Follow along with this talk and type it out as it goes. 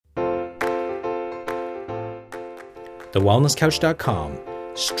thewellnesscouch.com,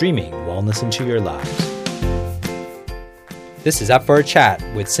 streaming wellness into your lives. This is Up for a Chat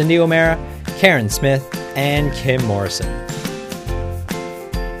with Cindy O'Meara, Karen Smith, and Kim Morrison.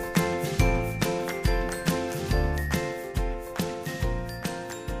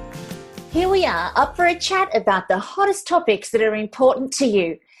 Here we are, up for a chat about the hottest topics that are important to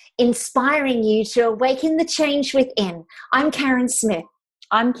you, inspiring you to awaken the change within. I'm Karen Smith.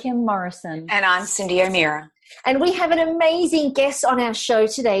 I'm Kim Morrison. And I'm Cindy O'Meara. And we have an amazing guest on our show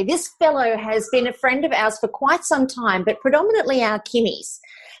today. This fellow has been a friend of ours for quite some time, but predominantly our Kimmies.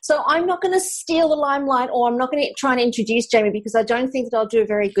 So I'm not going to steal the limelight, or I'm not going to try and introduce Jamie, because I don't think that I'll do a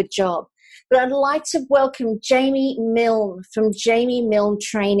very good job. But I'd like to welcome Jamie Milne from Jamie Milne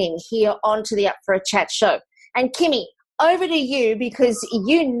Training here onto the Up for a Chat show. And Kimmy, over to you, because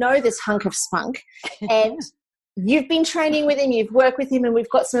you know this hunk of spunk and you've been training with him, you've worked with him, and we've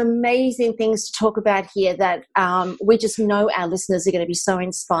got some amazing things to talk about here that we just know our listeners are going to be so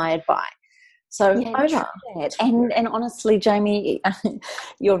inspired by. So over. And honestly, Jamie,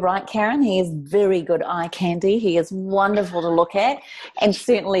 you're right, Karen. He is very good eye candy. He is wonderful to look at and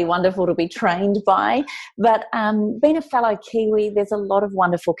certainly wonderful to be trained by. But being a fellow Kiwi, there's a lot of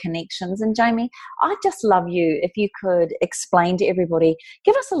wonderful connections. And Jamie, I'd just love you if you could explain to everybody,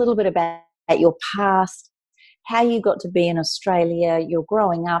 give us a little bit about your past, how you got to be in Australia, your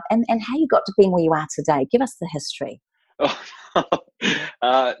growing up, and how you got to being where you are today. Give us the history.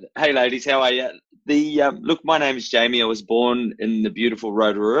 Hey ladies, how are you? Look, my name is Jamie. I was born in the beautiful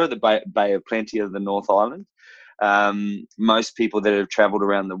Rotorua, the Bay of Plenty of the North Island. Most people that have travelled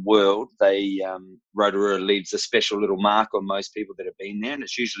around the world, Rotorua leaves a special little mark on most people that have been there, and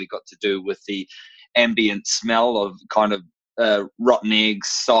it's usually got to do with the ambient smell of kind of rotten eggs,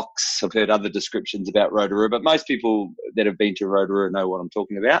 socks. I've heard other descriptions about Rotorua, but most people that have been to Rotorua know what I'm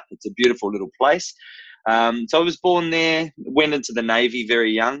talking about. It's a beautiful little place. So I was born there, went into the Navy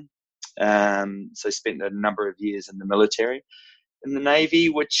very young. So spent a number of years in the military in the Navy,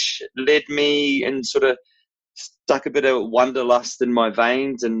 which led me and sort of stuck a bit of wanderlust in my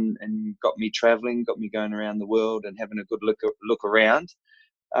veins and got me traveling, got me going around the world and having a good look around.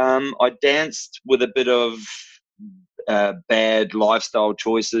 I danced with a bit of bad lifestyle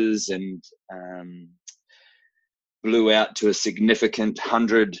choices and blew out to a significant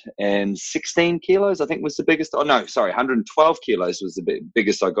 116 kilos, I think was the biggest. 112 kilos was the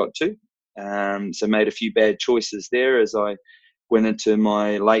biggest I got to. So made a few bad choices there as I went into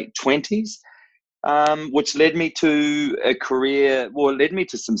my late 20s, which led me to a career, led me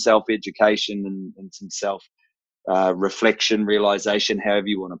to some self-education and some reflection, realization, however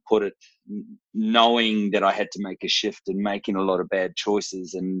you want to put it, knowing that I had to make a shift and making a lot of bad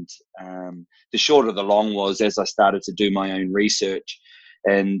choices. And the short of the long was, as I started to do my own research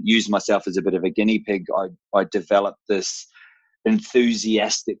and use myself as a bit of a guinea pig, I developed this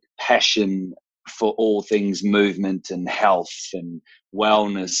enthusiastic passion for all things movement and health and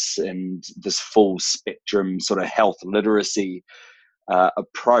wellness and this full spectrum sort of health literacy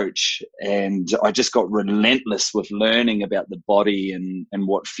approach. And I just got relentless with learning about the body and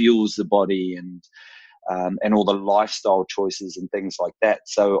what fuels the body and all the lifestyle choices and things like that.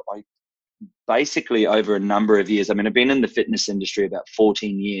 So I basically, over a number of years, I've been in the fitness industry about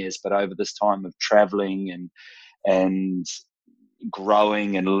 14 years, but over this time of traveling and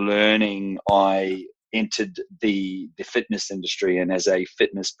growing and learning, I entered the fitness industry, and as a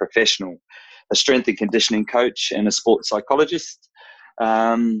fitness professional, a strength and conditioning coach and a sports psychologist.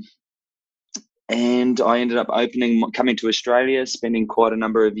 And I ended up coming to Australia, spending quite a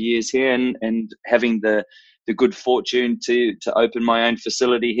number of years here and having the good fortune to open my own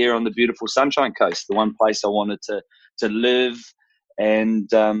facility here on the beautiful Sunshine Coast, the one place I wanted to live and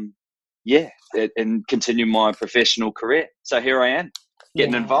continue my professional career. So here I am,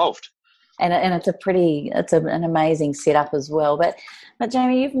 getting involved. And it's an amazing setup as well. But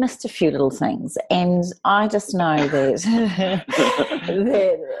Jamie, you've missed a few little things, and I just know that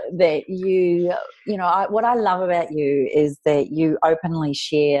that you what I love about you is that you openly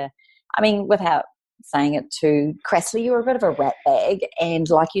share. Without saying it too crassly, you're a bit of a rat bag, and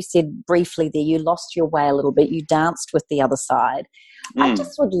like you said briefly there, you lost your way a little bit. You danced with the other side. I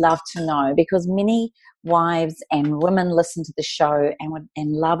just would love to know, because many wives and women listen to the show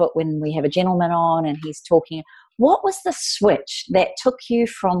and love it when we have a gentleman on and he's talking. What was the switch that took you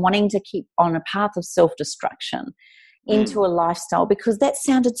from wanting to keep on a path of self-destruction into a lifestyle? Because that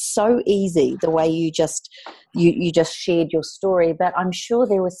sounded so easy, the way you just shared your story, but I'm sure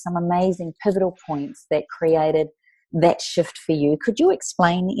there was some amazing pivotal points that created that shift for you. Could you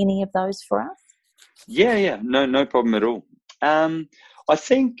explain any of those for us? Yeah, no problem at all. I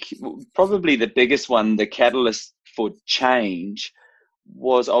think probably the biggest one, the catalyst for change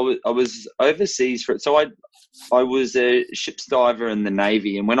was I was overseas for it. So I was a ship's diver in the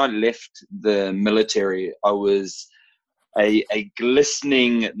Navy, and when I left the military, I was a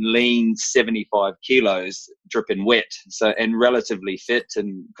glistening, lean 75 kilos, dripping wet, so and relatively fit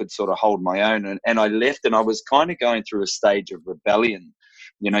and could sort of hold my own. And I left, and I was kind of going through a stage of rebellion.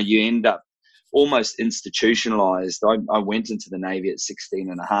 You know, you end up almost institutionalized. I went into the Navy at 16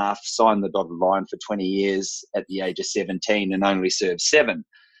 and a half, signed the dotted line for 20 years at the age of 17 and only served 7.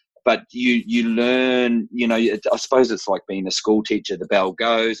 But you learn, you know, I suppose it's like being a school teacher. The bell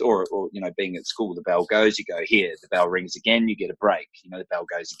goes, or you know, being at school, the bell goes, you go here, the bell rings again, you get a break. You know, the bell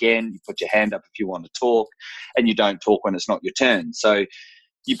goes again, you put your hand up if you want to talk, and you don't talk when it's not your turn. So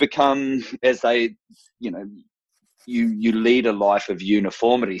you become, as they, you know, you lead a life of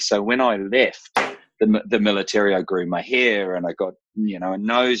uniformity. So when I left the military, I grew my hair and I got, you know, a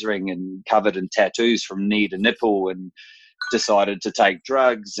nose ring and covered in tattoos from knee to nipple, and decided to take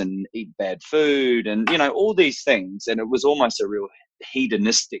drugs and eat bad food and, you know, all these things. And it was almost a real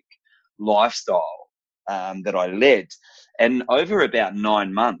hedonistic lifestyle that I led. And over about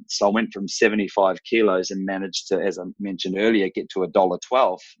 9 months, I went from 75 kilos and managed to, as I mentioned earlier, get to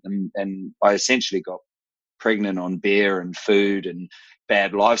 $1.12. And I essentially got pregnant on beer and food and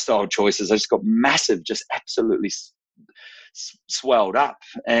bad lifestyle choices. I just got massive, just absolutely swelled up,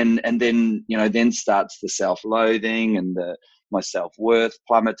 and then, you know, then starts the self-loathing, and my self-worth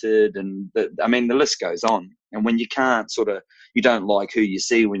plummeted, and the list goes on. And when you can't you don't like who you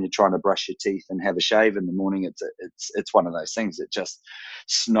see when you're trying to brush your teeth and have a shave in the morning, it's one of those things that just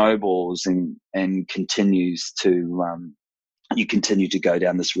snowballs and continues to you continue to go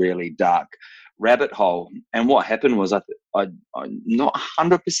down this really dark rabbit hole. And what happened was, I'm not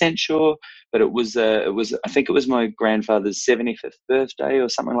 100% sure, but it was I think it was my grandfather's 75th birthday or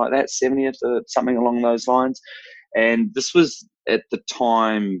something like that, 70th or something along those lines. And this was at the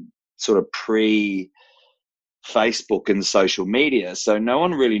time sort of pre Facebook and social media, so no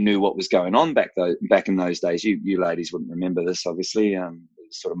one really knew what was going on back in those days. You ladies wouldn't remember this, obviously.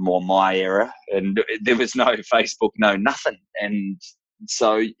 Sort of more my era, and there was no Facebook, no nothing. And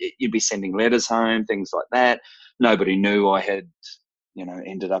so you'd be sending letters home, things like that. Nobody knew I had, you know,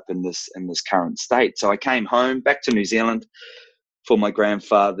 ended up in this current state. So I came home back to New Zealand for my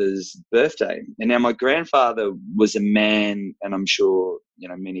grandfather's birthday. And now my grandfather was a man, and I'm sure, you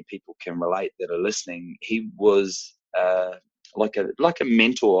know, many people can relate that are listening. He was like a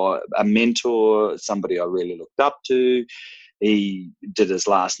mentor, somebody I really looked up to. He did his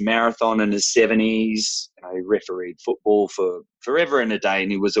last marathon in his 70s. You know, he refereed football for forever and a day,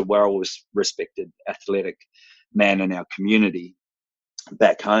 and he was a well-respected athletic man in our community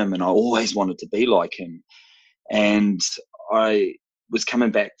back home, and I always wanted to be like him. And I was coming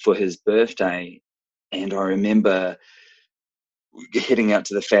back for his birthday, and I remember heading out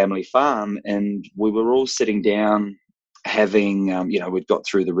to the family farm, and we were all sitting down having, you know, we'd got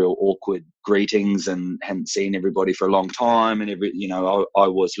through the real awkward greetings and hadn't seen everybody for a long time. And I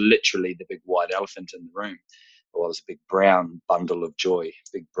was literally the big white elephant in the room. I was a big brown bundle of joy,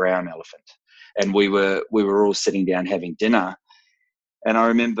 big brown elephant. And we were all sitting down having dinner. And I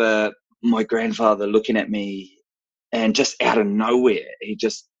remember my grandfather looking at me, and just out of nowhere, he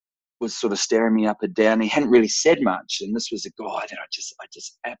just was sort of staring me up and down. He hadn't really said much, and this was a guy that I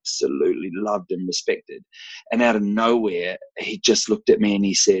just absolutely loved and respected. And out of nowhere, he just looked at me and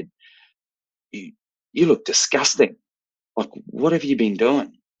he said, "You look disgusting. Like, what have you been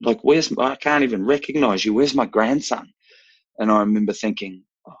doing? Like, I can't even recognize you. Where's my grandson?" And I remember thinking,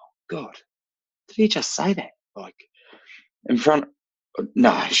 "Oh God, did he just say that? Like, in front?"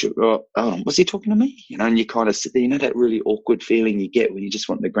 No, sure. Oh, was he talking to me? You know, and you kind of sit there, you know, that really awkward feeling you get when you just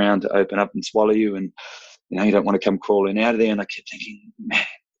want the ground to open up and swallow you, and, you know, you don't want to come crawling out of there. And I kept thinking,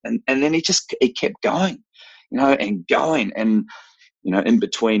 man, and then he kept going, you know, and going. And, you know, in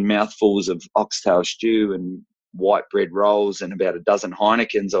between mouthfuls of oxtail stew and white bread rolls and about a dozen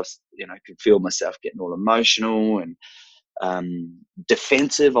Heinekens, I, you know, could feel myself getting all emotional and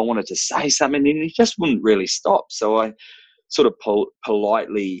defensive. I wanted to say something, and he just wouldn't really stop. So I sort of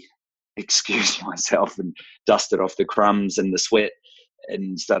politely excused myself and dusted off the crumbs and the sweat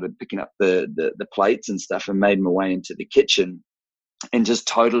and started picking up the plates and stuff, and made my way into the kitchen and just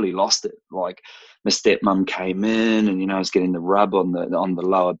totally lost it. Like, my stepmom came in, and, you know, I was getting the rub on the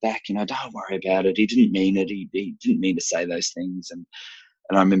lower back. You know, don't worry about it. He didn't mean it. He didn't mean to say those things. And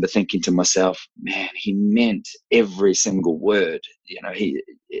I remember thinking to myself, man, he meant every single word. You know, he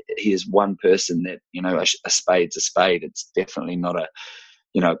is one person that, you know, a spade's a spade. It's definitely not a,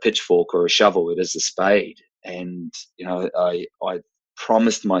 you know, a pitchfork or a shovel. It is a spade. And, you know, I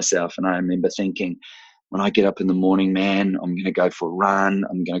promised myself, and I remember thinking, when I get up in the morning, man, I'm going to go for a run.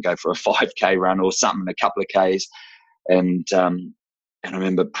 I'm going to go for a 5K run or something, a couple of Ks. And I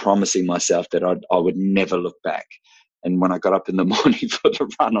remember promising myself that I would never look back. And when I got up in the morning for the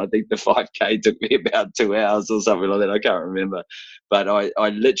run, I think the 5K took me about 2 hours or something like that. I can't remember, but I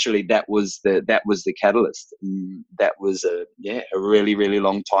literally, that was the catalyst. And that was a really, really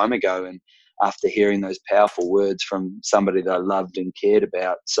long time ago. And after hearing those powerful words from somebody that I loved and cared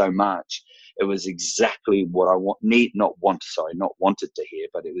about so much, it was exactly what I not wanted to hear,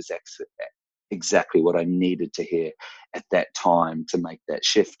 but it was exactly what I needed to hear at that time to make that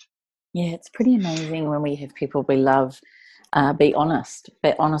shift. Yeah, it's pretty amazing when we have people we love be honest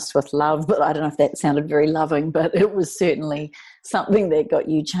with love. But I don't know if that sounded very loving, but it was certainly something that got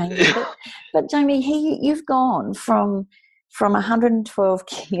you changing. But Jamie, you've gone from 112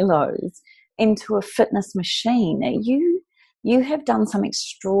 kilos into a fitness machine. You have done some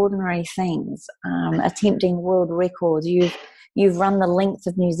extraordinary things, attempting world records. You've run the length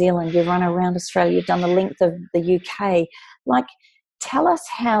of New Zealand. You've run around Australia. You've done the length of the UK. Tell us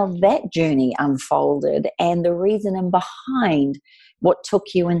how that journey unfolded and the reasoning behind what took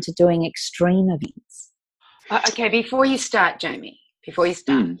you into doing extreme events. Okay, before you start, Jamie,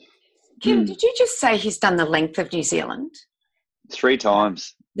 Kim, did you just say he's done the length of New Zealand? 3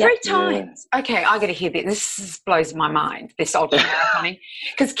 times. Yep. 3 times. Yeah. Okay, I got to hear this. This blows my mind, this ultra marathoning.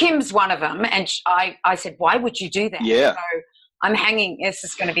 Because Kim's one of them, and I said, why would you do that? Yeah. So I'm hanging. This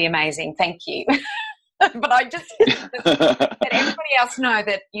is going to be amazing. Thank you. But I just let everybody else know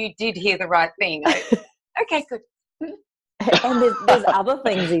that you did hear the right thing. Okay, good. And there's other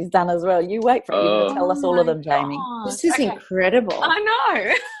things he's done as well. You wait for you to tell us all of them, Jamie. This is incredible. I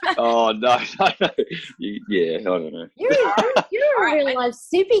know. Oh, no. Yeah, I don't know. You're a real life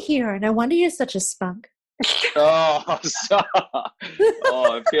superhero. No wonder you're such a spunk. I'm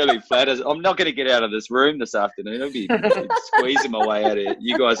feeling flattered. I'm not going to get out of this room this afternoon. I'll be squeezing my way out of it.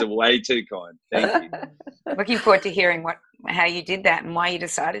 You guys are way too kind. Thank you. Looking forward to hearing how you did that and why you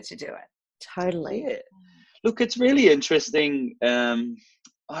decided to do it. Totally. Yeah. Look, it's really interesting. I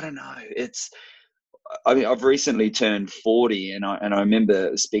don't know. I've recently turned 40, and I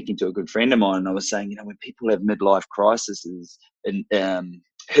remember speaking to a good friend of mine, and I was saying, when people have midlife crises, and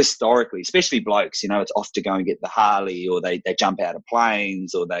historically, especially blokes, it's off to go and get the Harley, or they jump out of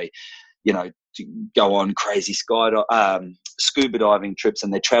planes, or they, to go on crazy scuba diving trips,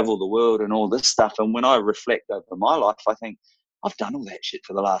 and they travel the world and all this stuff. And when I reflect over my life, I think I've done all that shit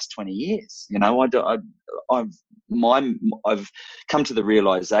for the last 20 years. I've come to the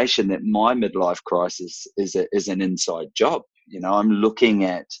realization that my midlife crisis is an inside job. I'm looking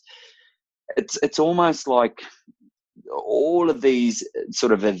at it's almost like all of these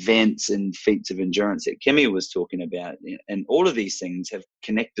sort of events and feats of endurance that Kimmy was talking about, and all of these things have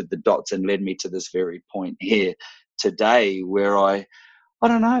connected the dots and led me to this very point here today, where I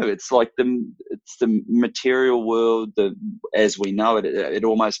don't know. It's like it's the material world, as we know it. It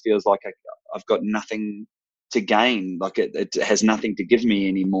almost feels like I've got nothing to gain. Like it has nothing to give me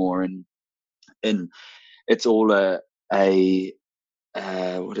anymore, and it's all like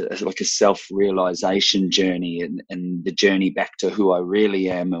a self-realization journey, and the journey back to who I really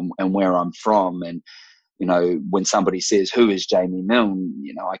am and where I'm from. And when somebody says, "Who is Jamie Milne?"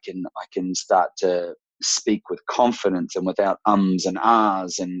 I can start to speak with confidence and without ums and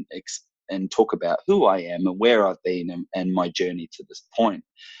ahs, and talk about who I am and where I've been and my journey to this point.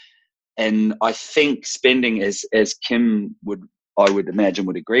 And I think spending, as Kim I would imagine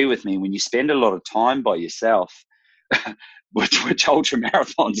would agree with me, when you spend a lot of time by yourself, which ultra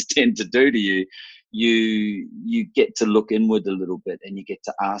marathons tend to do to you, you get to look inward a little bit, and you get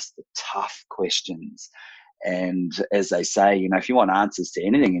to ask the tough questions. And as they say, if you want answers to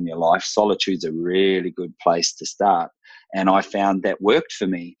anything in your life, solitude's a really good place to start. And I found that worked for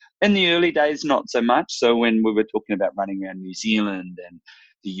me. In the early days, not so much. So when we were talking about running around New Zealand and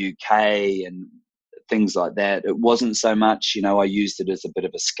the UK and things like that, it wasn't so much, I used it as a bit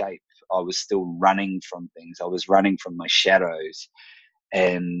of escape. I was still running from things. I was running from my shadows.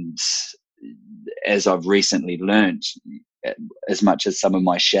 And as I've recently learned, as much as some of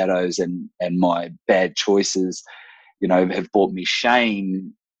my shadows and my bad choices, have brought me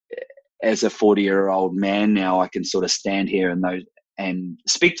shame, as a 40-year-old man now, I can sort of stand here and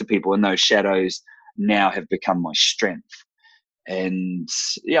speak to people, and those shadows now have become my strength. And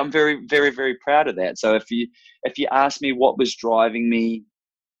yeah, I'm very, very, very proud of that. So if you ask me what was driving me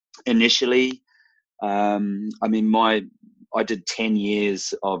initially, I did 10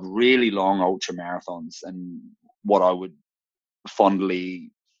 years of really long ultra marathons and what I would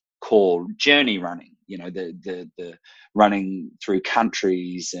fondly call journey running. the running through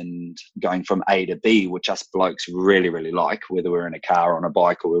countries and going from A to B, which us blokes really, really like, whether we're in a car or on a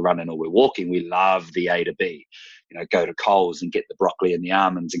bike or we're running or we're walking, we love the A to B. Go to Coles and get the broccoli and the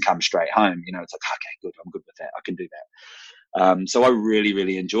almonds and come straight home. It's like, okay, good, I'm good with that. I can do that. So I really,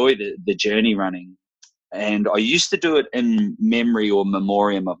 really enjoy the journey running. And I used to do it in memory or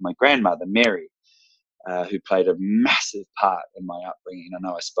memoriam of my grandmother, Mary, who played a massive part in my upbringing. I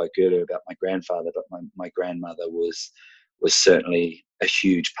know I spoke earlier about my grandfather, but my grandmother was certainly a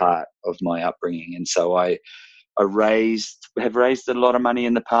huge part of my upbringing. And so I have raised a lot of money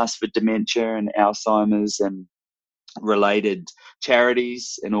in the past for dementia and Alzheimer's and related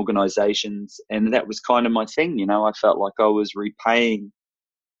charities and organizations. And that was kind of my thing. I felt like I was repaying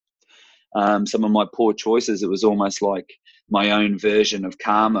some of my poor choices. It was almost like my own version of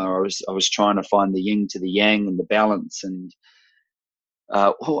karma. I was trying to find the yin to the yang and the balance, and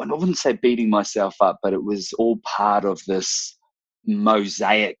I wouldn't say beating myself up, but it was all part of this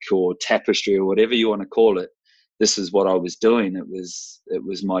mosaic or tapestry or whatever you want to call it. This is what I was doing. It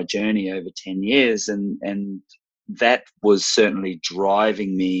was my journey over 10 years, and that was certainly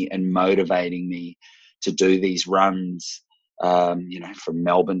driving me and motivating me to do these runs. From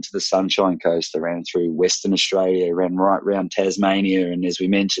Melbourne to the Sunshine Coast. I ran through Western Australia, ran right around Tasmania, and as we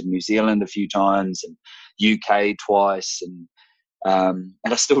mentioned, New Zealand a few times, and UK twice, and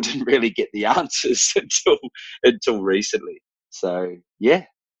I still didn't really get the answers until recently. So yeah,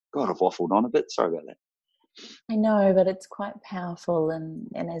 God, I've waffled on a bit. Sorry about that. I know, but it's quite powerful, and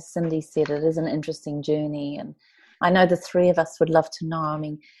as Cindy said, it is an interesting journey, and I know the three of us would love to know. I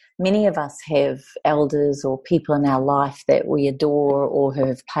mean, many of us have elders or people in our life that we adore or who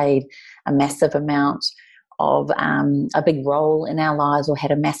have played a massive amount of a big role in our lives or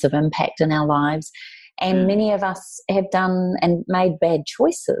had a massive impact in our lives. And many of us have done and made bad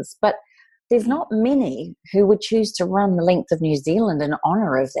choices, but there's not many who would choose to run the length of New Zealand in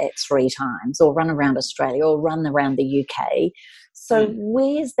honour of that 3 times, or run around Australia or run around the UK. So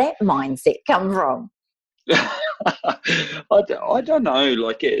where's that mindset come from? I don't know.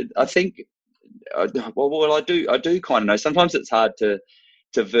 Like, I think, I do kind of know. Sometimes it's hard to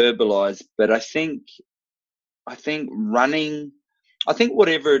verbalize, but I think running, I think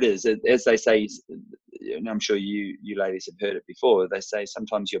whatever it is, as they say, and I'm sure you ladies have heard it before, they say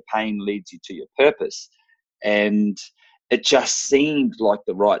sometimes your pain leads you to your purpose. And it just seemed like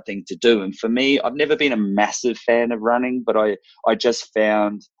the right thing to do. And for me, I've never been a massive fan of running, but I just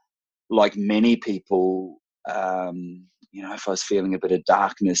found, like many people, if I was feeling a bit of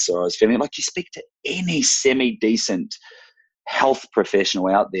darkness, or I was feeling like, you speak to any semi-decent health professional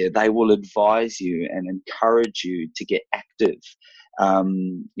out there, they will advise you and encourage you to get active. Or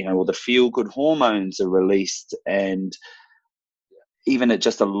the feel-good hormones are released, and even at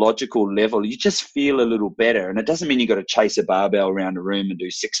just a logical level, you just feel a little better. And it doesn't mean you got to chase a barbell around a room and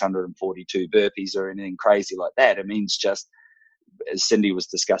do 642 burpees or anything crazy like that. It means just, as Cindy was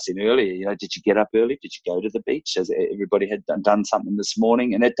discussing earlier, did you get up early? Did you go to the beach? As everybody had done something this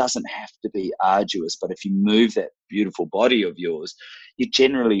morning? And it doesn't have to be arduous, but if you move that beautiful body of yours, you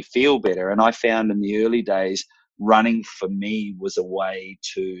generally feel better. And I found in the early days, running for me was a way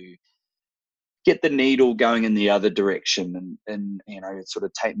to get the needle going in the other direction, and sort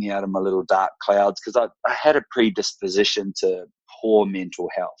of take me out of my little dark clouds, because I had a predisposition to poor mental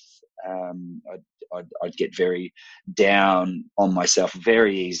health. I'd get very down on myself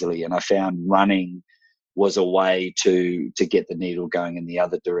very easily, and I found running was a way to get the needle going in the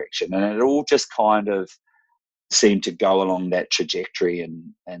other direction. And it all just kind of seemed to go along that trajectory.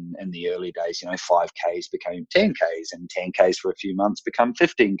 And in the early days, 5Ks became 10Ks, and 10Ks for a few months become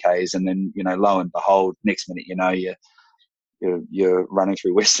 15Ks, and then lo and behold, next minute you're running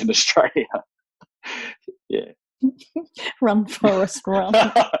through Western Australia. Yeah. Run, Forrest, run.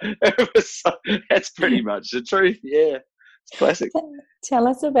 That's pretty much the truth. Yeah, it's classic. Tell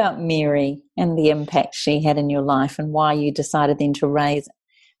us about Mary and the impact she had in your life, and why you decided then to raise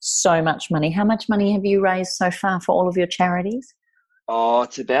so much money. How much money have you raised so far for all of your charities? Oh,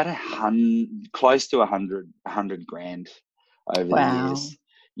 it's about close to 100 grand over the years.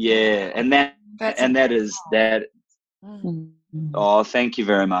 Yeah, and that is that. Oh, thank you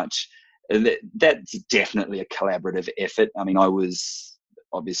very much. That's definitely a collaborative effort. I mean, I was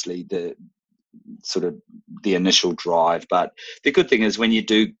obviously the initial drive, but the good thing is, when you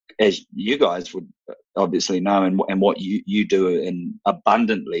do, as you guys would obviously know, and what you do in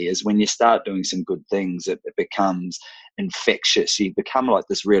abundantly, is when you start doing some good things, it becomes infectious. You become like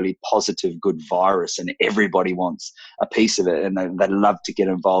this really positive, good virus, and everybody wants a piece of it, and they love to get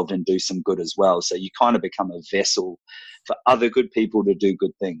involved and do some good as well. So you kind of become a vessel for other good people to do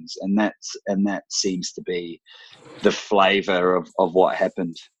good things, and that seems to be the flavour of what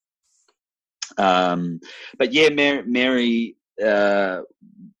happened. But yeah, Mary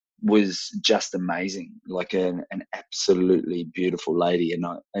was just amazing, like an absolutely beautiful lady,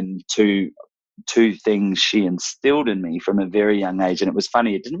 and two things she instilled in me from a very young age. And it was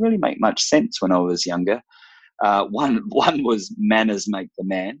funny, it didn't really make much sense when I was younger. One was manners make the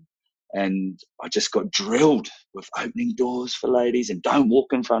man, and I just got drilled with opening doors for ladies and don't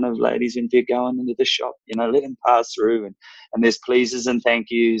walk in front of ladies when they're going into the shop, let them pass through, and there's pleases and thank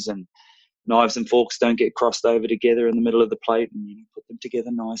yous, and knives and forks don't get crossed over together in the middle of the plate, and put them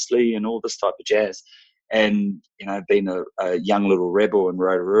together nicely, and all this type of jazz. And being a young little rebel in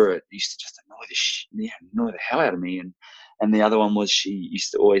Rotorua, it used to just annoy the hell out of me. And the other one was, she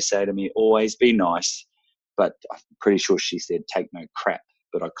used to always say to me, always be nice, but I'm pretty sure she said take no crap.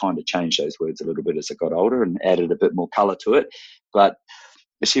 But I kind of changed those words a little bit as I got older and added a bit more colour to it. But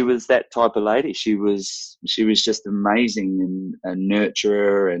she was that type of lady. She was just amazing, and a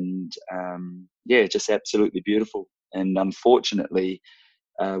nurturer, and just absolutely beautiful. And unfortunately,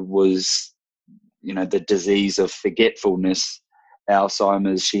 was the disease of forgetfulness,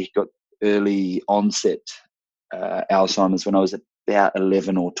 Alzheimer's. She got early onset Alzheimer's when I was about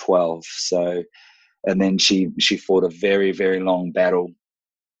 11 or 12. So, and then she fought a very, very long battle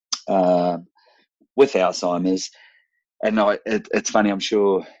with Alzheimer's. And it's funny, I'm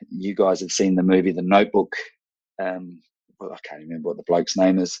sure you guys have seen the movie The Notebook. I can't remember what the bloke's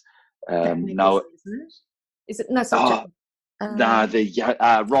name is. No, is it? No, it's not.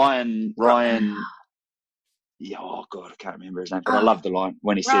 Ryan. Yeah, oh God, I can't remember his name, but I love the line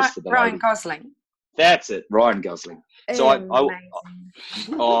when he says to the Ryan lady. Gosling. That's it, Ryan Gosling. So I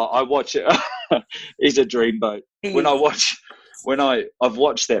watch it. He's a dreamboat. I've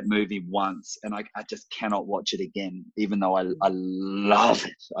watched that movie once, and I just cannot watch it again, even though I love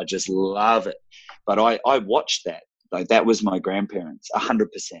it. I just love it. But I watched that. Like, that was my grandparents, 100%,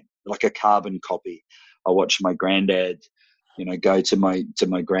 like a carbon copy. I watched my granddad, go to my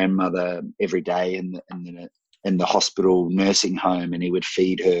grandmother every day in the hospital nursing home, and he would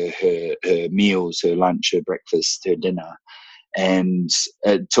feed her meals, her lunch, her breakfast, her dinner, and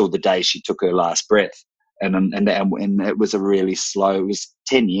till the day she took her last breath. And it was a really slow. It was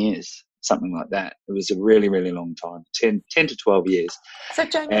 10 years, something like that. It was a really, really long time, 10 to 12 years. So,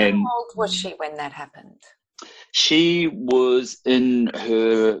 Jamie, how old was she when that happened? She was in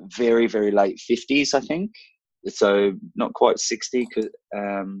her very, very late 50s, I think. So not quite 60,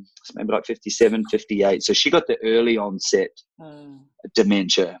 maybe like 57, 58. So she got the early onset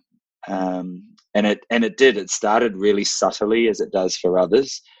dementia, and it started really subtly, as it does for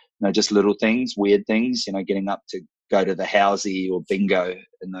others. Just little things, weird things. getting up to go to the housey or bingo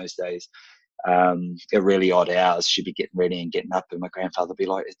in those days. At really odd hours, she'd be getting ready and getting up, and my grandfather would be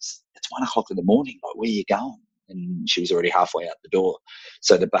like, "It's 1 o'clock in the morning. Like, where are you going?" And she was already halfway out the door.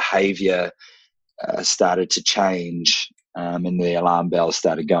 So the behaviour started to change, and the alarm bells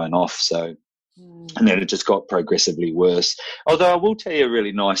started going off. So, and then it just got progressively worse. Although I will tell you a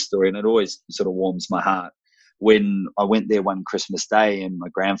really nice story, and it always sort of warms my heart. When I went there one Christmas Day, and my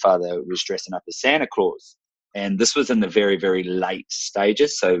grandfather was dressing up as Santa Claus, and this was in the very, very late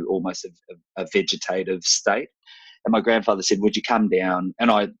stages, so almost a vegetative state. And my grandfather said, "Would you come down?"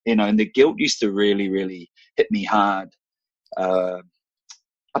 And and the guilt used to really, really hit me hard.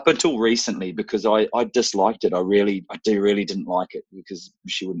 Up until recently, because I disliked it. I really didn't like it, because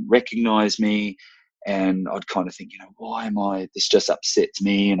she wouldn't recognise me, and I'd kind of think, why am I? This just upsets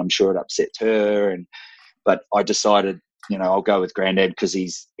me, and I'm sure it upsets her. But I decided, I'll go with Granddad, because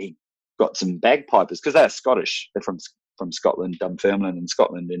he got some bagpipers, because they're Scottish. They're from Scotland, Dunfermline in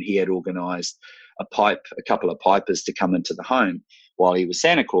Scotland, and he had organised a couple of pipers to come into the home while he was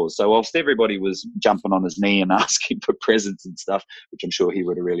Santa Claus. So whilst everybody was jumping on his knee and asking for presents and stuff, which I'm sure he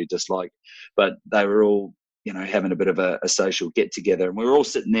would have really disliked, but they were all, having a bit of a social get together, and we were all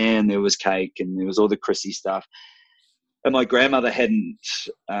sitting there, and there was cake, and there was all the Chrissy stuff. And my grandmother hadn't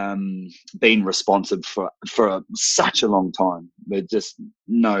been responsive for such a long time. There's just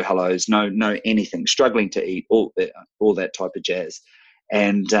no hellos, no anything, struggling to eat, all that type of jazz.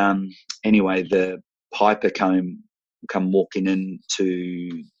 And anyway, the piper come walking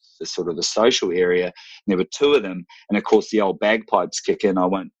into the sort of the social area, and there were two of them. And of course, the old bagpipes kick in. I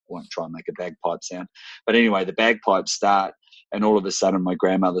won't try and make a bagpipe sound, but anyway, the bagpipes start, and all of a sudden, my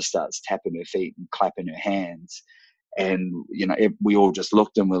grandmother starts tapping her feet and clapping her hands. And we all just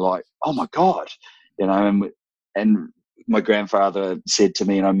looked and were like, "Oh my God," and my grandfather said to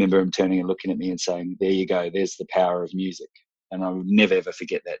me, and I remember him turning and looking at me and saying, "There you go, there's the power of music." And I will never ever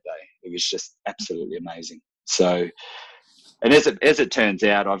forget that day. It was just absolutely amazing. So, and as it turns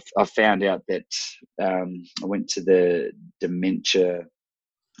out, I've found out that I went to the Dementia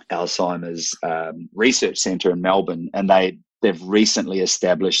Alzheimer's Research Centre in Melbourne, and they've recently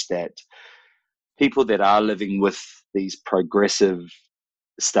established that people that are living with these progressive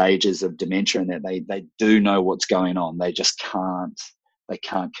stages of dementia, and that they do know what's going on, they just can't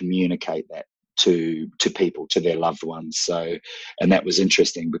communicate that to people, to their loved ones. So, and that was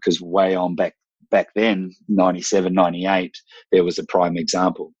interesting because way on back then, 97, 98, there was a prime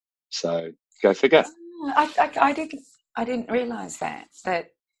example. So go figure. I didn't realise that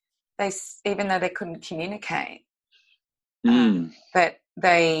they, even though they couldn't communicate, that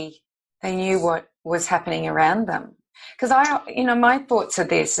they knew what was happening around them. Because my thoughts are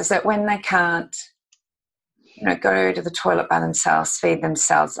this, is that when they can't, go to the toilet by themselves, feed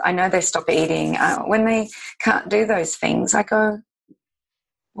themselves, I know they stop eating. When they can't do those things, I go,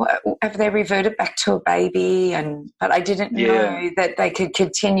 what, have they reverted back to a baby? But I didn't know that they could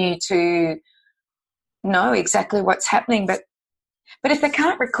continue to know exactly what's happening. But if they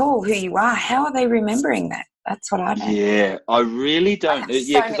can't recall who you are, how are they remembering that? That's what I don't know. Yeah, I really don't.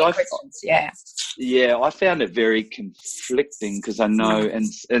 Yeah, I found it very conflicting because I know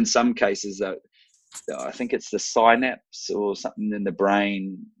in some cases that I think it's the synapse or something in the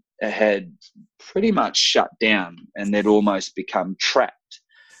brain had pretty much shut down, and they'd almost become trapped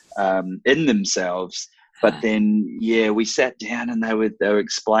in themselves. But then, we sat down and they were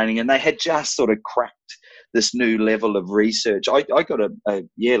explaining, and they had just sort of cracked this new level of research. I got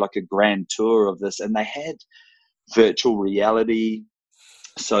a grand tour of this, and they had virtual reality.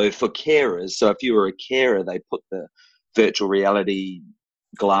 So for carers, so if you were a carer, they put the virtual reality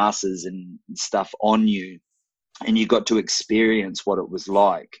glasses and stuff on you, and you got to experience what it was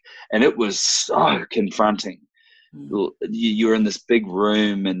like. And it was so confronting. You were in this big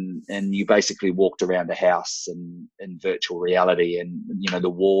room, and you basically walked around a house in virtual reality, and the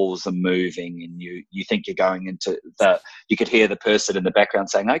walls are moving, and you think you're going into you could hear the person in the background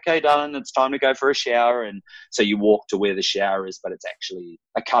saying, "Okay, darling, it's time to go for a shower." And so you walk to where the shower is, but it's actually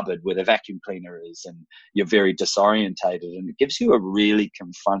a cupboard where the vacuum cleaner is, and you're very disorientated, and it gives you a really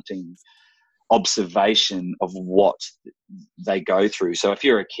confronting observation of what they go through. So if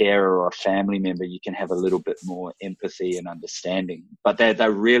you're a carer or a family member, you can have a little bit more empathy and understanding. But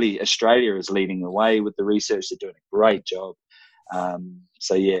they're really, Australia is leading the way with the research. They're doing a great job.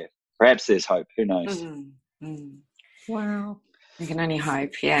 So perhaps there's hope. Who knows? Wow. You can only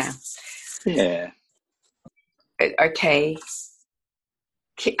hope. Yeah. Yeah. Okay.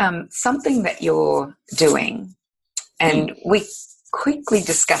 Something that you're doing, and we quickly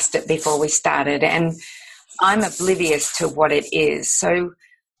discussed it before we started, and I'm oblivious to what it is. So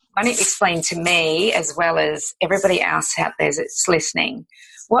why don't you explain to me, as well as everybody else out there that's listening,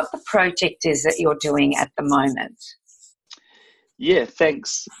 what the project is that you're doing at the moment? Yeah,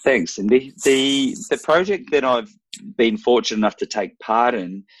 thanks, Cindy. The project that I've been fortunate enough to take part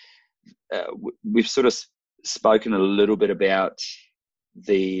in, we've sort of spoken a little bit about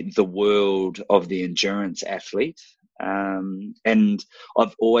the world of the endurance athlete. And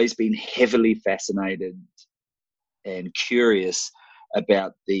I've always been heavily fascinated and curious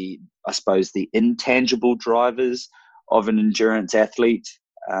about the intangible drivers of an endurance athlete,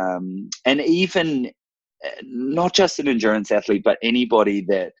 and even not just an endurance athlete, but anybody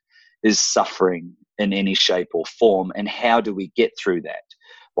that is suffering in any shape or form. And how do we get through that?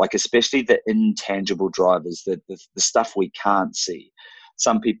 Like, especially the intangible drivers, the stuff we can't see.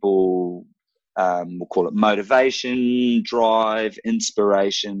 Some people we'll call it motivation, drive,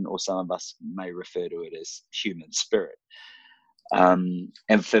 inspiration, or some of us may refer to it as human spirit.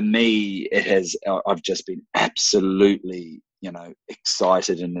 And for me, I've just been absolutely,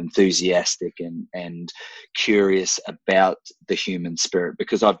 excited and enthusiastic and curious about the human spirit,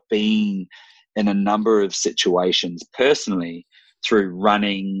 because I've been in a number of situations personally through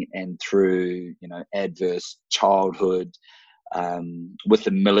running and through, adverse childhood. With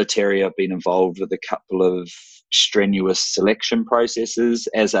the military, I've been involved with a couple of strenuous selection processes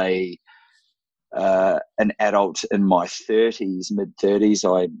as an adult in my mid-30s.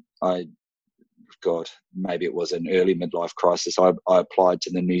 Maybe it was an early midlife crisis. I applied to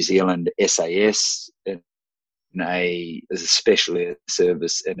the New Zealand SAS as a specialist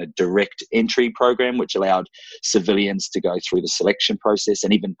service in a direct entry program, which allowed civilians to go through the selection process.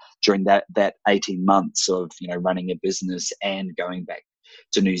 And even during that 18 months of running a business and going back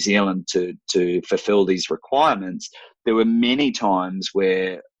to New Zealand to fulfill these requirements, there were many times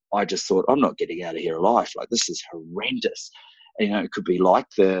where I just thought, I'm not getting out of here alive. Like, this is horrendous. And, you know, it could be like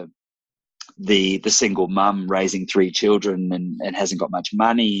the single mum raising 3 children and hasn't got much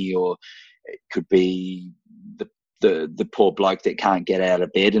money, or it could be the poor bloke that can't get out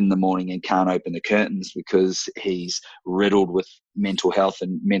of bed in the morning and can't open the curtains because he's riddled with mental health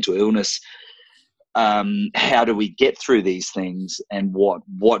and mental illness. How do we get through these things, and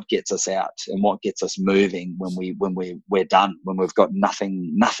what gets us out and what gets us moving when we're done, when we've got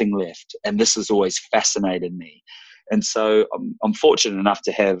nothing left? And this has always fascinated me. And so I'm fortunate enough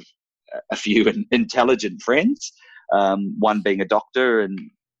to have a few intelligent friends, one being a doctor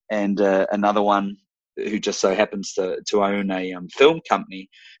and another one who just so happens to own a film company.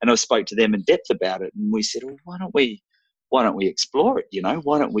 And I spoke to them in depth about it, and we said, well, why don't we explore it? You know,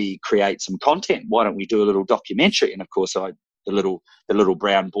 why don't we create some content? Why don't we do a little documentary? And of course, the little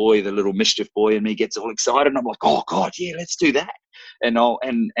brown boy, the little mischief boy in me gets all excited, and I'm like, oh God, yeah, let's do that. And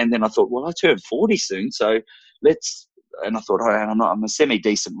then I thought, well, I turn 40 soon, so let's. And I thought, I'm a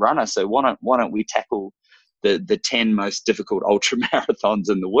semi-decent runner, so why don't we tackle the 10 most difficult ultra marathons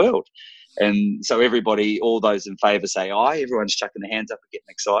in the world? And so everybody, all those in favour say aye. Everyone's chucking their hands up and getting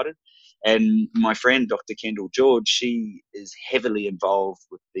excited. And my friend, Dr. Kendall George, she is heavily involved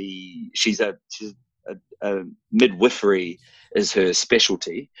with she's a midwifery is her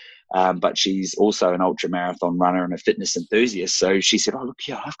specialty, but she's also an ultra marathon runner and a fitness enthusiast. So she said, oh, look,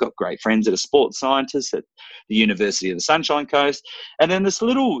 yeah, I've got great friends that are sports scientists at the University of the Sunshine Coast. And then this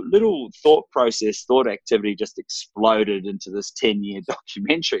little thought activity just exploded into this 10-year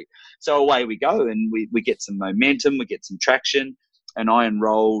documentary. So away we go, and we get some momentum, we get some traction. And I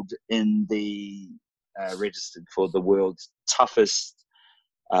enrolled in registered for the world's toughest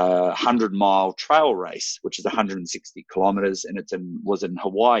 100-mile trail race, which is 160 kilometers, and was in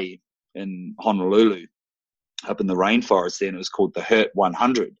Hawaii, in Honolulu, up in the rainforest there, and it was called the Hurt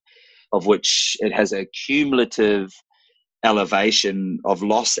 100, of which it has a cumulative elevation of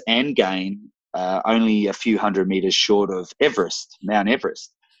loss and gain only a few hundred meters short of Mount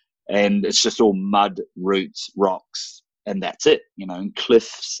Everest. And it's just all mud, roots, rocks, and that's it, you know, and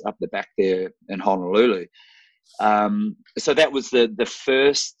cliffs up the back there in Honolulu. So that was the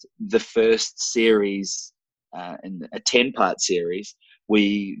first series, in a 10-part series.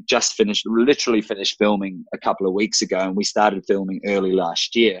 We just literally finished filming a couple of weeks ago, and we started filming early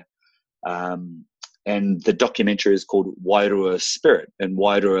last year. And the documentary is called Wairua Spirit, and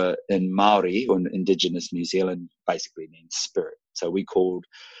Wairua in Maori, or in Indigenous New Zealand, basically means spirit. So we called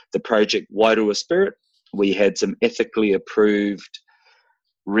the project Wairua Spirit. We had some ethically approved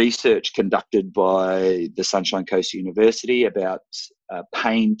research conducted by the Sunshine Coast University about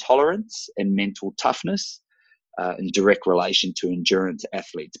pain tolerance and mental toughness in direct relation to endurance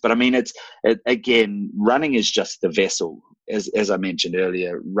athletes. But I mean, again, running is just the vessel. As I mentioned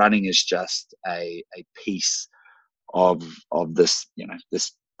earlier, running is just a piece of this, you know,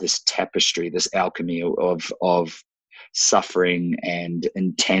 this tapestry, this alchemy of suffering and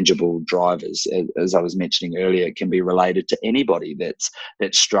intangible drivers. As I was mentioning earlier, it can be related to anybody that's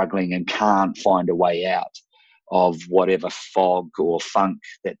struggling and can't find a way out of whatever fog or funk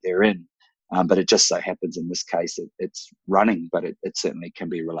that they're in. But it just so happens in this case it's running, but it certainly can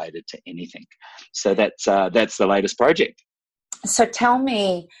be related to anything. So that's the latest project. So tell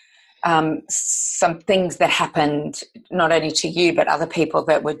me some things that happened not only to you but other people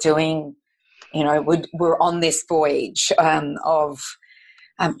that were doing, you know, were on this voyage of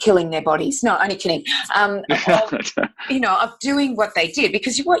killing their bodies. No, only kidding. Of doing what they did,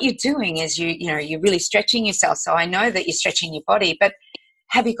 because what you're doing is you're really stretching yourself. So I know that you're stretching your body, but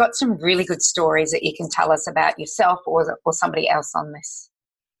have you got some really good stories that you can tell us about yourself or somebody else on this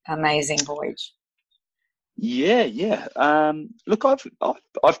amazing voyage? Yeah. Look,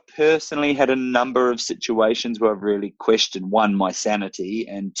 I've personally had a number of situations where I've really questioned, one, my sanity,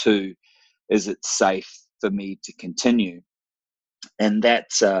 and two, is it safe for me to continue? And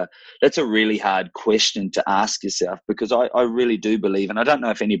that's a really hard question to ask yourself, because I really do believe, and I don't know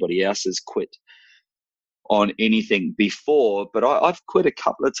if anybody else has quit on anything before, but I've quit a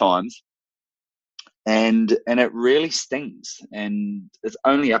couple of times, and it really stings. And it's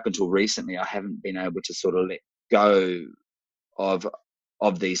only up until recently I haven't been able to sort of let go of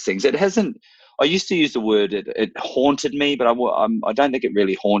these things. It hasn't. I used to use the word it haunted me, but I don't think it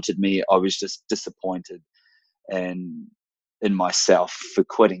really haunted me. I was just disappointed in myself for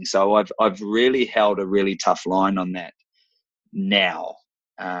quitting. So I've really held a really tough line on that now.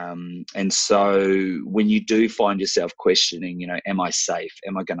 And so when you do find yourself questioning, you know, am I safe?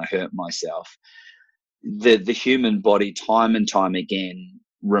 Am I going to hurt myself? The human body, time and time again,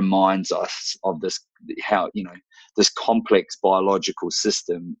 reminds us of this, how, this complex biological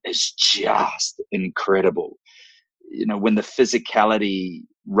system is just incredible. When the physicality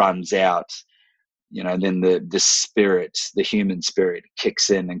runs out, then the spirit, the human spirit, kicks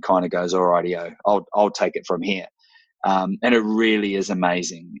in and kind of goes, all rightio, I'll take it from here. And it really is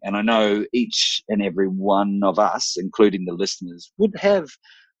amazing. And I know each and every one of us, including the listeners, would have,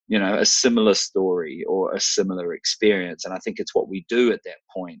 a similar story or a similar experience. And I think it's what we do at that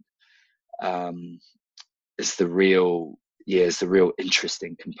point is the real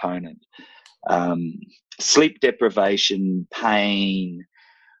interesting component. Sleep deprivation, pain,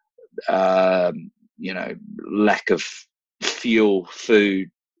 lack of fuel,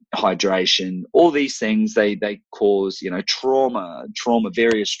 food, hydration, all these things, they cause, trauma,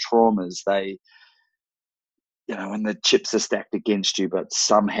 various traumas. They, when the chips are stacked against you, but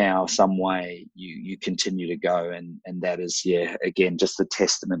somehow, some way you continue to go. And that is, again, just a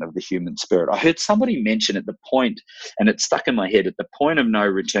testament of the human spirit. I heard somebody mention at the point, and it stuck in my head, at the point of no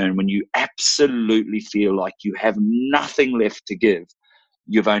return, when you absolutely feel like you have nothing left to give,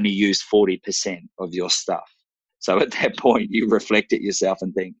 you've only used 40% of your stuff. So at that point, you reflect at yourself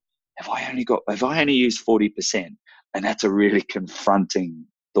and think, have I only used 40%? And that's a really confronting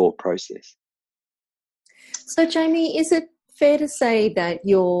thought process. So, Jamie, is it fair to say that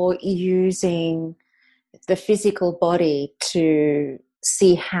you're using the physical body to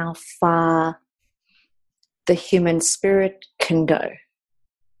see how far the human spirit can go?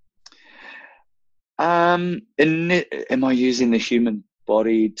 Am I using the human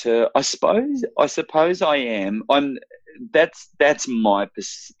body to? I suppose I am. That's my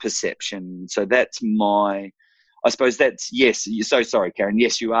perception. So that's my. I suppose that's, yes. So sorry, Karen.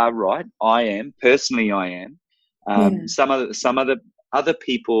 Yes, you are right. I am personally. I am. Some of the other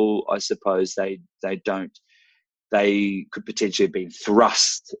people, I suppose they don't. They could potentially have been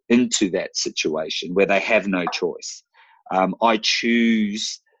thrust into that situation where they have no choice. I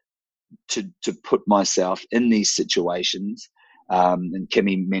choose to put myself in these situations. And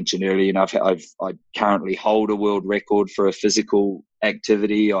Kimmy mentioned earlier, I currently hold a world record for a physical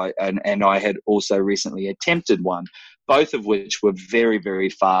activity. And I had also recently attempted one, both of which were very, very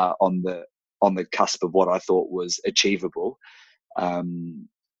far on the cusp of what I thought was achievable, and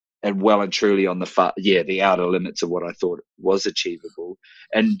well and truly on the outer limits of what I thought was achievable.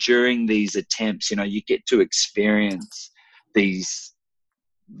 And during these attempts, you get to experience this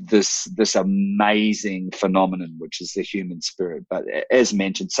amazing phenomenon, which is the human spirit. But as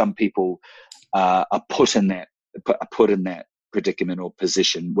mentioned, some people are put in that predicament or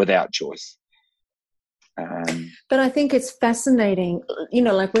position without choice. But I think it's fascinating,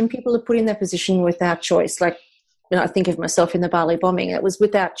 like when people are put in that position without choice, like, I think of myself in the Bali bombing, it was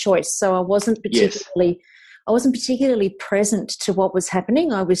without choice. So I wasn't particularly present to what was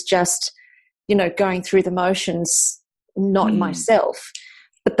happening. I was just, going through the motions, not myself.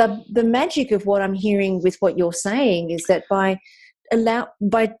 But the magic of what I'm hearing with what you're saying is that by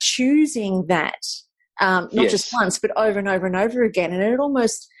choosing that, not just once, but over and over and over again, and it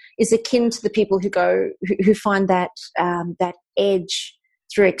almost is akin to the people who find that edge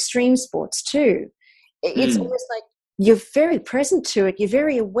through extreme sports too. It's almost like you're very present to it, you're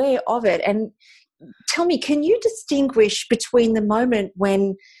very aware of it. And tell me, can you distinguish between the moment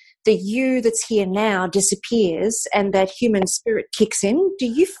when the you that's here now disappears and that human spirit kicks in? Do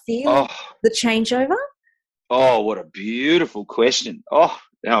you feel the changeover? Oh, what a beautiful question. Oh,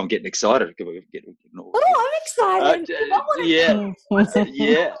 now I'm getting excited. I'm excited. Yeah.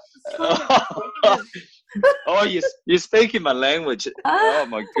 Oh, you're speaking my language. Oh,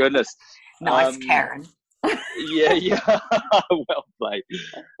 my goodness. Nice, Karen. Yeah. Well played.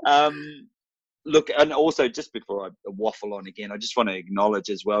 Look, and also just before I waffle on again, I just want to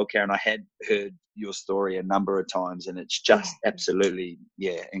acknowledge as well, Karen, I had heard your story a number of times and it's just absolutely,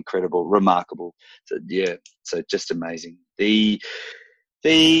 incredible, remarkable. So just amazing. I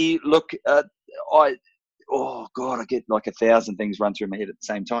get like 1,000 things run through my head at the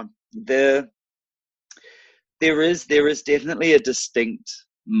same time. There is definitely a distinct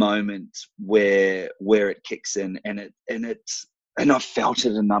moment where it kicks in and I've felt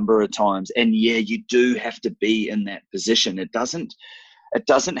it a number of times. And you do have to be in that position. It doesn't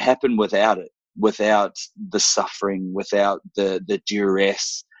happen without it, without the suffering, without the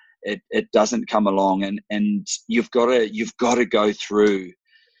duress. It doesn't come along, and you've got to go through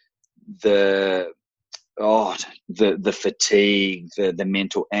the fatigue, the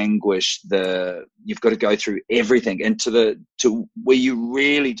mental anguish, you've got to go through everything, and to where you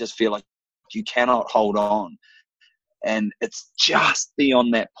really just feel like you cannot hold on. And it's just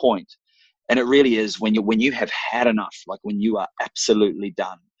beyond that point. And it really is when you have had enough, like when you are absolutely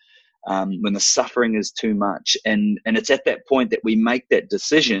done, when the suffering is too much, and it's at that point that we make that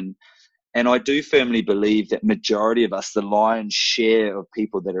decision. And I do firmly believe that majority of us, the lion's share of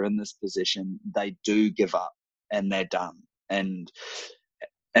people that are in this position, they do give up and they're done. And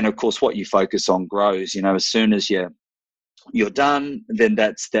of course, what you focus on grows. You know, as soon as you're done, then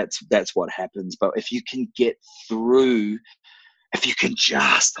that's what happens. But if you can get through, if you can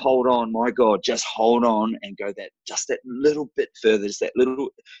just hold on, my God, just hold on and go just that little bit further, just that little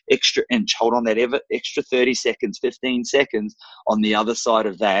extra inch, hold on that extra 30 seconds, 15 seconds on the other side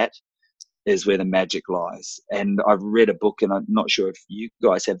of that is where the magic lies. And I've read a book, and I'm not sure if you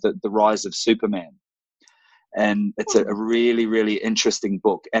guys have, the Rise of Superman. And it's a really, really interesting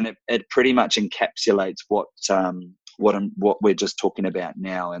book. And it pretty much encapsulates what we're just talking about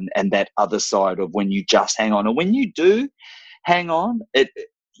now, and that other side of when you just hang on. And when you do hang on,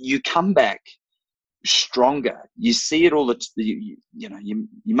 you come back stronger. You see it all. You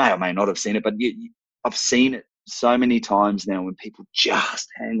may or may not have seen it, but I've seen it so many times now when people just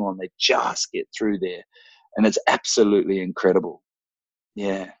hang on, they just get through there, and it's absolutely incredible.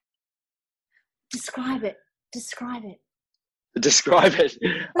 Yeah. Describe it.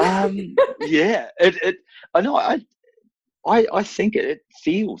 Yeah. I know. I think it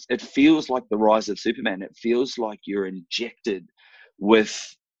feels like the Rise of Superman. It feels like you're injected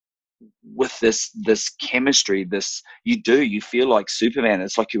with this chemistry. You feel like Superman.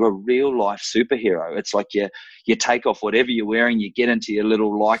 It's like you're a real life superhero. It's like you take off whatever you're wearing, you get into your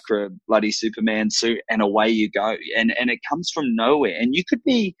little lycra bloody Superman suit, and away you go. And it comes from nowhere. And you could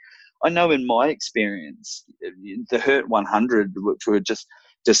be, I know in my experience, the Hurt 100, which we were just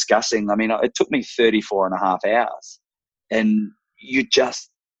discussing, I mean, it took me 34 and a half hours. And you just,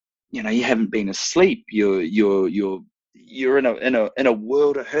 you haven't been asleep. You're in a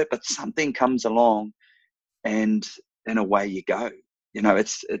world of hurt, but something comes along, and away you go.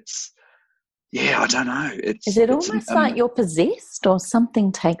 It's yeah, I don't know. Is it almost like you're possessed, or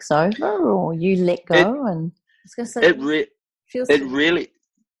something takes over, or you let go? And I was going to say, it really,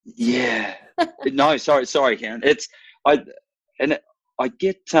 yeah. No, sorry, Karen. I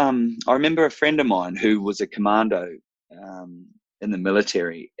remember a friend of mine who was a commando in the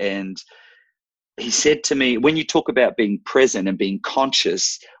military, and he said to me, when you talk about being present and being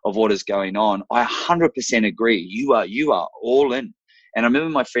conscious of what is going on, I 100% agree. You are all in. And I remember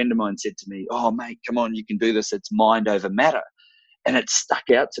my friend of mine said to me, "Oh, mate, come on, you can do this. It's mind over matter." And it stuck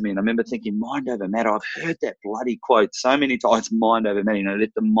out to me. And I remember thinking, mind over matter. I've heard that bloody quote so many times, mind over matter,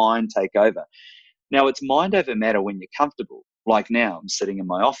 let the mind take over. Now, it's mind over matter when you're comfortable. Like now, I'm sitting in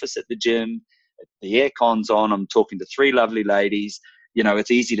my office at the gym, the aircon's on, I'm talking to three lovely ladies.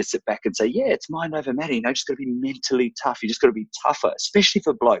 It's easy to sit back and say, yeah, it's mind over matter. Just got to be mentally tough. You just got to be tougher, especially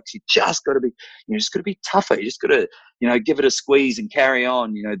for blokes. You just got to be tougher. You just got to, give it a squeeze and carry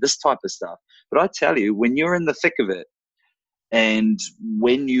on, this type of stuff. But I tell you, when you're in the thick of it, and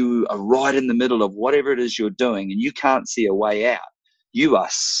when you are right in the middle of whatever it is you're doing and you can't see a way out, you are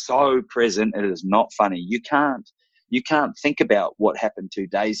so present. It is not funny. You can't think about what happened 2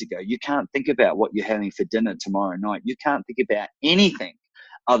 days ago. You can't think about what you're having for dinner tomorrow night. You can't think about anything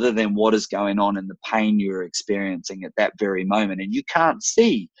other than what is going on and the pain you're experiencing at that very moment. And you can't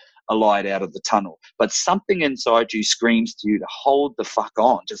see a light out of the tunnel, but something inside you screams to you to hold the fuck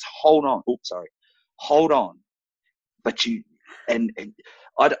on. Just hold on. Hold on. But and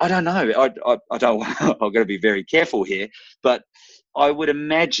I don't know. I don't. I've got to be very careful here, but I would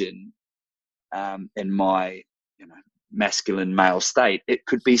imagine in my masculine male state, it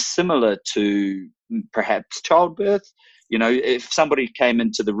could be similar to perhaps childbirth. If somebody came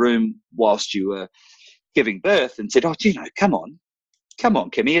into the room whilst you were giving birth and said, "Oh, come on,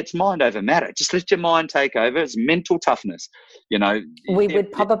 Kimmy, it's mind over matter. Just let your mind take over. It's mental toughness." We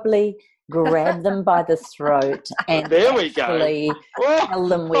would probably grab them by the throat and there we go. Tell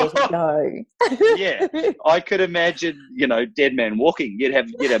them where to go. Yeah, I could imagine, dead man walking. You'd have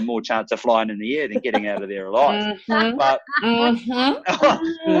more chance of flying in the air than getting out of there alive. Mm-hmm. But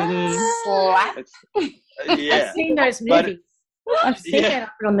yeah, I've seen those movies. I've seen that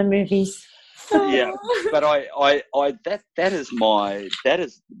up on the movies. Yeah, but that is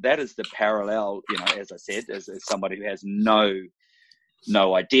the parallel. As I said, as somebody who has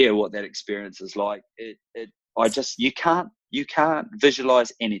no idea what that experience is like. You can't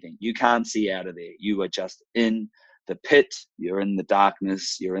visualize anything. You can't see out of there. You are just in the pit. You're in the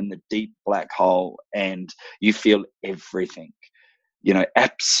darkness. You're in the deep black hole, and you feel everything.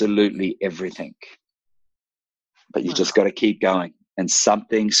 Absolutely everything. But you just got to keep going, and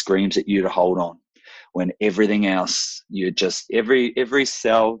something screams at you to hold on. when everything else, you're just every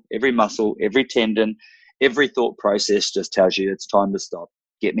cell, every muscle, every tendon, every thought process just tells you it's time to stop.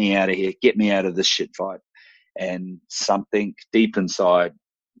 Get me out of here. Get me out of this shit fight. And something deep inside,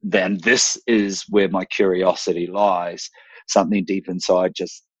 then this is where my curiosity lies. Something deep inside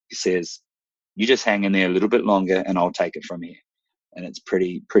just says, you just hang in there a little bit longer and I'll take it from here. And it's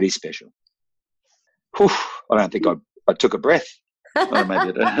pretty special. Whew, I don't think I took a breath. Oh,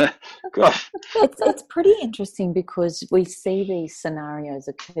 maybe gosh. It's pretty interesting because we see these scenarios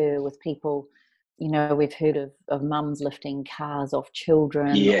occur with people. You know, we've heard of mums lifting cars off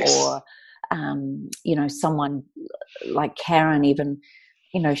children, yes. Or you know, someone like Karen, even,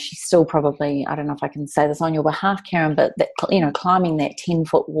 you know, she's still probably, I don't know if I can say this on your behalf, Karen, but that, you know, climbing that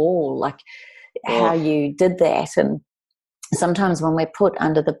 10-foot wall, like how you did that. And sometimes when we're put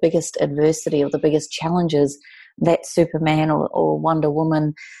under the biggest adversity or the biggest challenges, that Superman or Wonder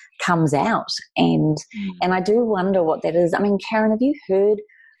Woman comes out. And I do wonder what that is. I mean, Karen, have you heard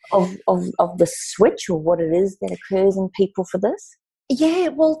of the switch or what it is that occurs in people for this? Yeah,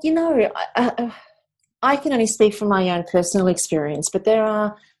 well, you know, I can only speak from my own personal experience, but there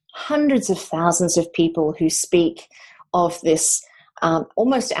are hundreds of thousands of people who speak of this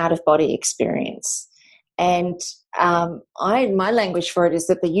almost out-of-body experience. And my language for it is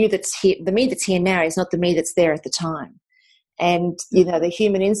that the me that's here now is not the me that's there at the time. And, you know, the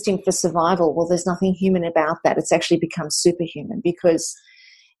human instinct for survival, well, there's nothing human about that. It's actually become superhuman because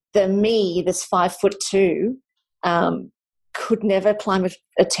the me that's 5'2" could never climb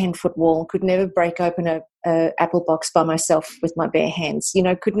a 10-foot wall, could never break open a apple box by myself with my bare hands, you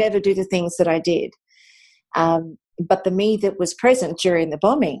know, could never do the things that I did. But the me that was present during the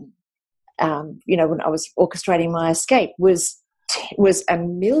bombing, you know, when I was orchestrating my escape, was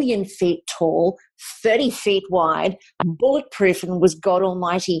 1,000,000 feet tall, 30 feet wide, bulletproof, and was God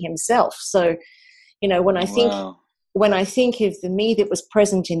Almighty himself. So, you know, when I think of the me that was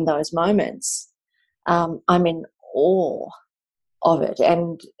present in those moments, I'm in awe of it.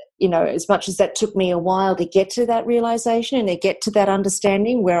 And, you know, as much as that took me a while to get to that realization and to get to that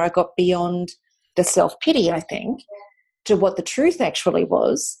understanding where I got beyond the self-pity, I think, to what the truth actually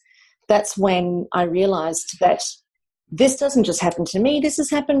was, that's when I realized that this doesn't just happen to me. This has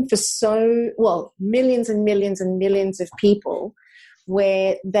happened for millions and millions and millions of people,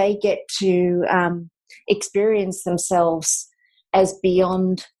 where they get to experience themselves as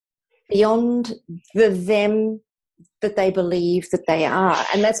beyond the them that they believe that they are.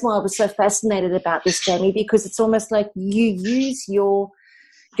 And that's why I was so fascinated about this, Jamie, because it's almost like you use your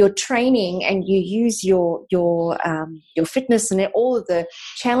training and you use your fitness and all of the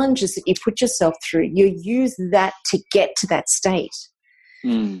challenges that you put yourself through. You use that to get to that state.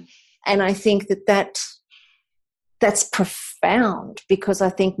 And I think that's profound, because I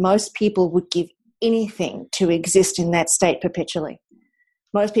think most people would give anything to exist in that state perpetually.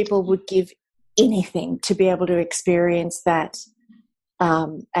 Most people would give anything to be able to experience that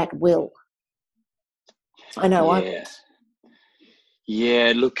at will. I know.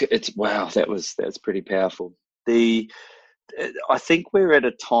 Yeah, look, that's pretty powerful. I think we're at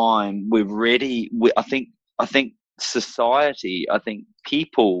a time we're ready. I think society, I think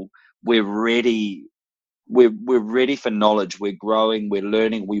people, we're ready. We're ready for knowledge. We're growing. We're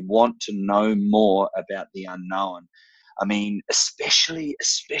learning. We want to know more about the unknown. I mean, especially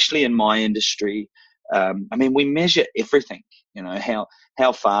in my industry. I mean, we measure everything. You know,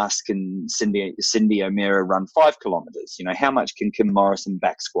 how fast can Cindy O'Meara run 5 kilometers? You know, how much can Kim Morrison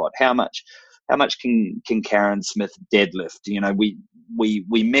back squat? How much can Karen Smith deadlift? You know, we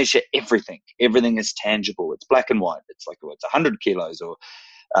measure everything. Everything is tangible. It's black and white. It's like, it's 100 kilos, or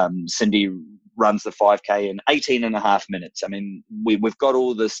Cindy runs the 5K in 18 and a half minutes. I mean, we've got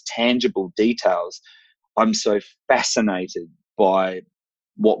all this tangible details. I'm so fascinated by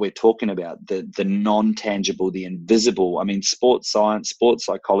what we're talking about, the non-tangible, the invisible. I mean, sports science, sports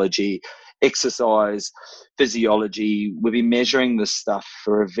psychology, exercise, physiology, we've been measuring this stuff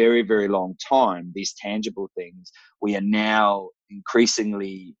for a very, very long time, these tangible things. We are now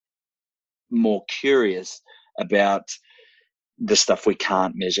increasingly more curious about the stuff we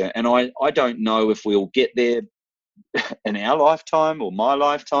can't measure. And I don't know if we'll get there in our lifetime or my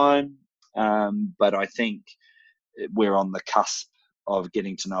lifetime, but I think we're on the cusp of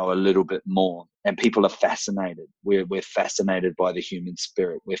getting to know a little bit more, and people are fascinated. We're fascinated by the human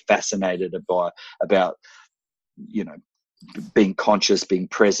spirit. We're fascinated about you know, being conscious, being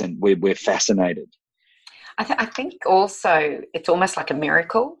present. We're fascinated. I think also it's almost like a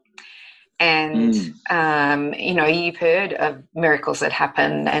miracle. And, you know, you've heard of miracles that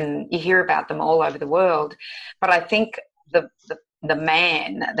happen and you hear about them all over the world. But I think the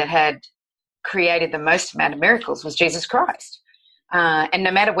man that had created the most amount of miracles was Jesus Christ. And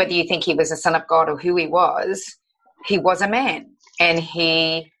no matter whether you think he was the Son of God or who he was a man, and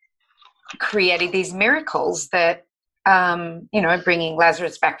he created these miracles that, bringing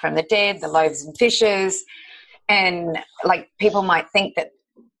Lazarus back from the dead, the loaves and fishes. And like, people might think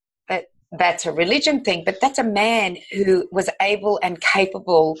that's a religion thing, but that's a man who was able and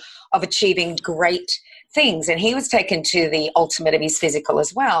capable of achieving great things. And he was taken to the ultimate of his physical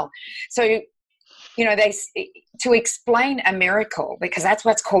as well. So, to explain a miracle, because that's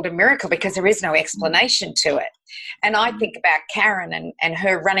what's called a miracle, because there is no explanation to it. And I think about Karen and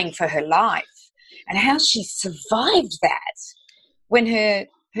her running for her life and how she survived that when her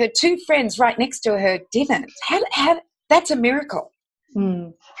two friends right next to her didn't. How that's a miracle.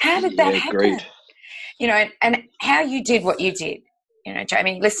 How did that happen? Great. And how you did what you did.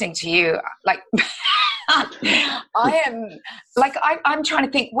 Jamie, listening to you, like, I'm trying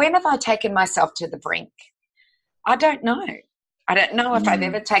to think, when have I taken myself to the brink? I don't know. I don't know if I've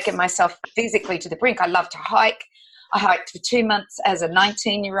ever taken myself physically to the brink. I love to hike. I hiked for 2 months as a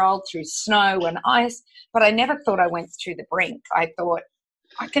 19-year-old through snow and ice, but I never thought I went through the brink. I thought,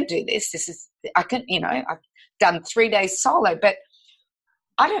 I can do this. I've done 3 days solo, but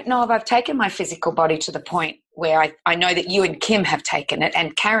I don't know if I've taken my physical body to the point where I know that you and Kim have taken it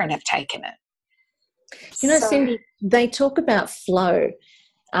and Karen have taken it. Cindy, they talk about flow.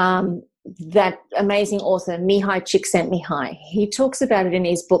 That amazing author, Mihai Csikszentmihalyi, he talks about it in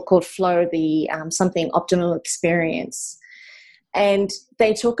his book called Flow, the something optimal experience. And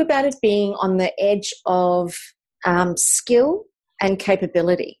they talk about it being on the edge of skill and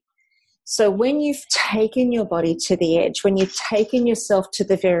capability. So when you've taken your body to the edge, when you've taken yourself to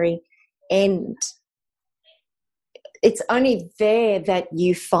the very end, it's only there that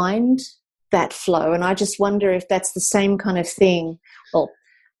you find that flow. And I just wonder if that's the same kind of thing. Well,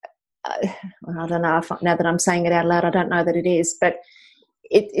 I don't know. Now that I'm saying it out loud, I don't know that it is. But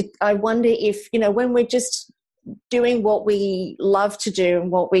I wonder if, when we're just doing what we love to do and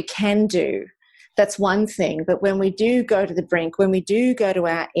what we can do, that's one thing. But when we do go to the brink, when we do go to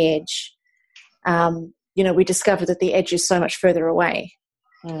our edge, we discover that the edge is so much further away.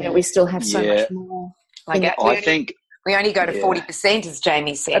 We still have so much more. I think we only go to 40%, as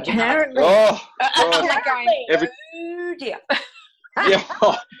Jamie said. Apparently. Oh, dear. Yeah,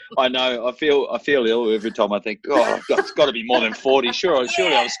 I know. I feel ill every time I think, it's got to be more than 40. Surely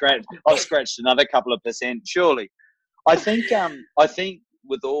I've scratched another couple of percent. Surely, I think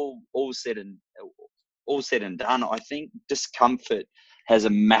with all said and done, I think discomfort has a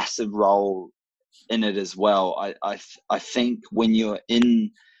massive role in it as well. I think when you're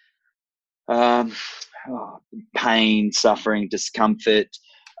in pain, suffering, discomfort,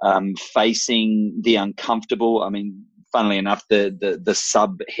 facing the uncomfortable. I mean, funnily enough, the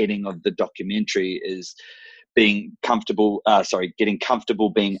subheading of the documentary is getting comfortable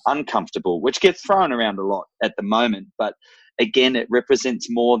being uncomfortable, which gets thrown around a lot at the moment. But again, it represents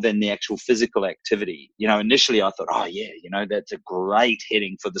more than the actual physical activity. Initially I thought, that's a great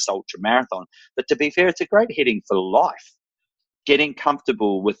heading for this ultra marathon. But to be fair, it's a great heading for life. Getting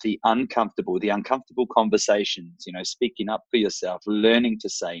comfortable with the uncomfortable conversations, speaking up for yourself, learning to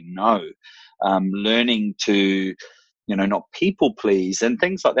say no, learning to, not people please and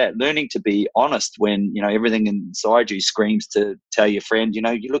things like that, learning to be honest when, everything inside you screams to tell your friend,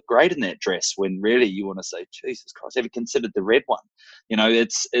 you look great in that dress, when really you want to say, Jesus Christ, have you considered the red one?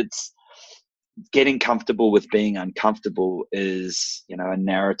 It's getting comfortable with being uncomfortable is, a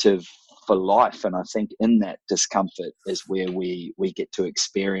narrative for life. And I think in that discomfort is where we get to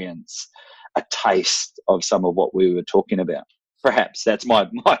experience a taste of some of what we were talking about. Perhaps that's my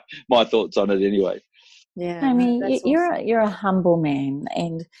thoughts on it anyway. Yeah, I mean, you're a humble man,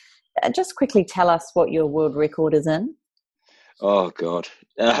 and just quickly tell us what your world record is in. Oh God,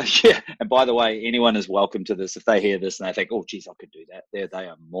 yeah. And by the way, anyone is welcome to this. If they hear this and they think, "Oh, geez, I could do that," they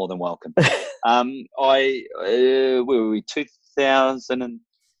are more than welcome. Where were we?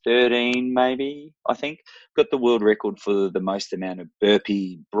 2013, maybe. I think got the world record for the most amount of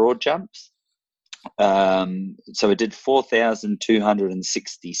burpee broad jumps. So I did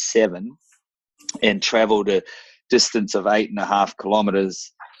 4,267. And travelled a distance of 8.5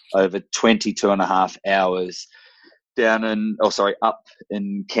 kilometres over 22.5 hours up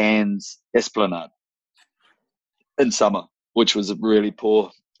in Cairns Esplanade in summer, which was a really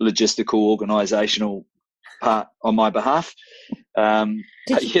poor logistical organisational part on my behalf.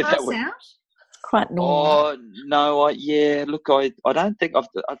 Did you pass out? Quite normal. Oh no! Look, I don't think I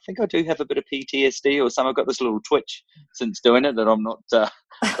think I do have a bit of PTSD or something. I've got this little twitch since doing it that I'm not. I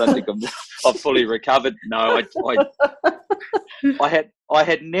don't think I've fully recovered. No, I I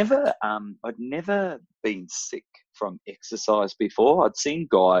had never, I'd never been sick from exercise before. I'd seen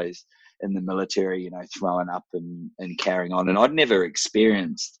guys in the military, throwing up and carrying on, and I'd never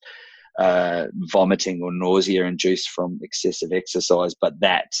experienced vomiting or nausea induced from excessive exercise. But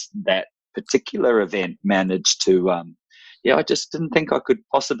that particular event managed to, I just didn't think I could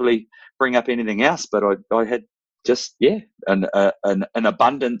possibly bring up anything else. But I had just an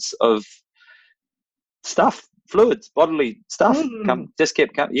abundance of stuff, fluids, bodily stuff, just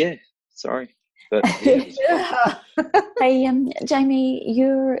kept coming. Yeah, sorry. But hey,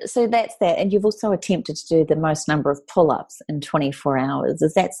 Jamie, so that's that, and you've also attempted to do the most number of pull-ups in 24 hours.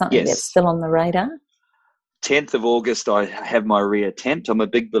 Is that something that's still on the radar? 10th of August, I have my reattempt. I'm a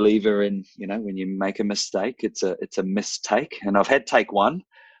big believer in, when you make a mistake, it's a mistake, and I've had take one,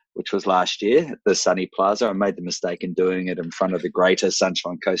 which was last year at the Sunny Plaza. I made the mistake in doing it in front of the greater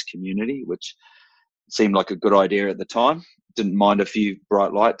Sunshine Coast community, which seemed like a good idea at the time. Didn't mind a few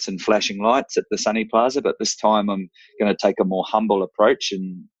bright lights and flashing lights at the Sunny Plaza, but this time I'm going to take a more humble approach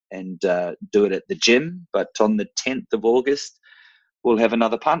and do it at the gym. But on the 10th of August, we'll have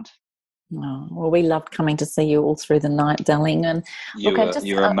another punt. Oh, well, we loved coming to see you all through the night, darling. And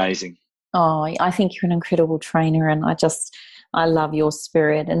you're amazing. Oh, I think you're an incredible trainer, and I love your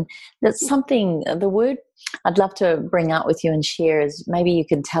spirit. And that's something, the word I'd love to bring up with you and share is maybe you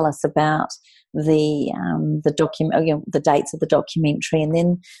could tell us about the dates of the documentary, and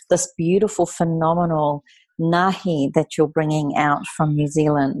then this beautiful, phenomenal ngahi that you're bringing out from New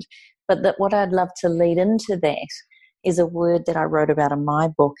Zealand. But that what I'd love to lead into that is a word that I wrote about in my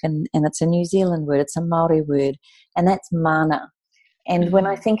book, and it's a New Zealand word, it's a Māori word, and that's mana. And when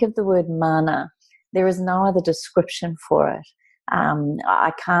I think of the word mana, there is no other description for it.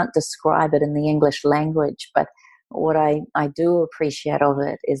 I can't describe it in the English language, but what I do appreciate of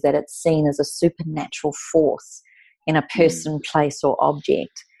it is that it's seen as a supernatural force in a person, place, or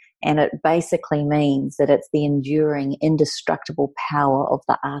object. And it basically means that it's the enduring, indestructible power of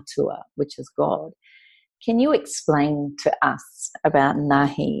the Atua, which is God. Can you explain to us about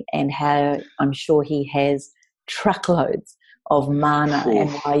ngahi and how I'm sure he has truckloads of mana and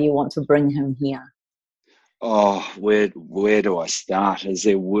why you want to bring him here? Oh, where do I start?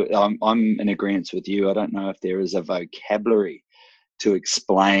 I'm in agreement with you. I don't know if there is a vocabulary to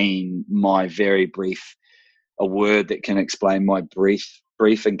explain a word that can explain my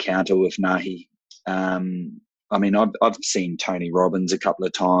brief encounter with ngahi. I've seen Tony Robbins a couple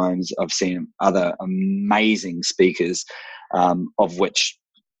of times. I've seen other amazing speakers, of which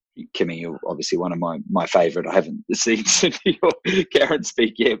Kimmy, you're obviously one of my favourite. I haven't seen Cindy or Karen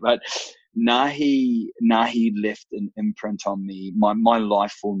speak yet, but ngahi left an imprint on me. My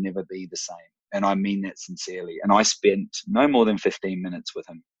life will never be the same, and I mean that sincerely. And I spent no more than 15 minutes with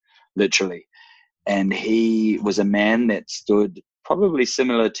him, literally. And he was a man that stood probably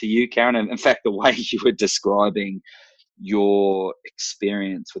similar to you, Karen. And in fact, the way you were describing your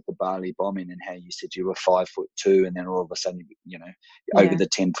experience with the Bali bombing and how you said you were 5'2", and then all of a sudden, over the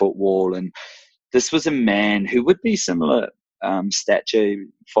 10-foot wall. And this was a man who would be similar stature,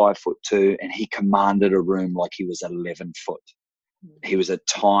 5'2", and he commanded a room like he was 11 foot. He was a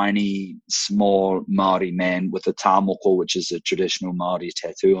tiny, small Māori man with a tāmoko, which is a traditional Māori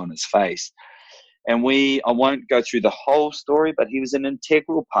tattoo on his face. And I won't go through the whole story, but he was an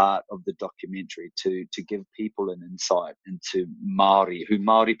integral part of the documentary to give people an insight into Māori, who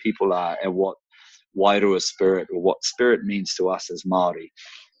Māori people are, and what Wairua spirit, or what spirit means to us as Māori.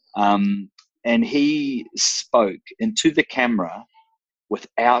 And he spoke into the camera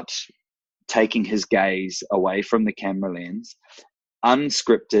without taking his gaze away from the camera lens,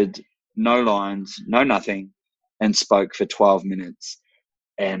 unscripted, no lines, no nothing, and spoke for 12 minutes.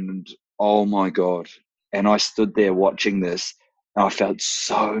 And oh my God. And I stood there watching this, and I felt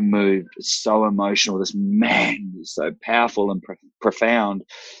so moved, so emotional. This man was so powerful and profound.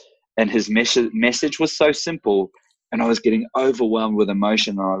 And his message was so simple, and I was getting overwhelmed with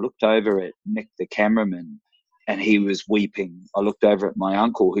emotion. And I looked over at Nick, the cameraman, and he was weeping. I looked over at my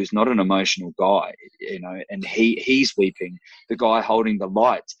uncle, who's not an emotional guy, and he's weeping. The guy holding the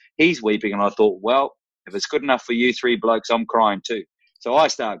lights, he's weeping. And I thought, well, if it's good enough for you three blokes, I'm crying too. So I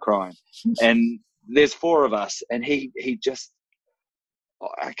start crying, and there's four of us, and he just,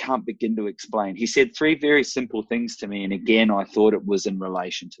 I can't begin to explain. He said three very simple things to me, and again, I thought it was in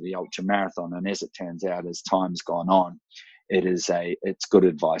relation to the ultra marathon, and as it turns out, as time's gone on, it's good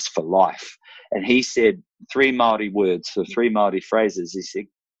advice for life. And he said three Māori words for three Māori phrases. He said,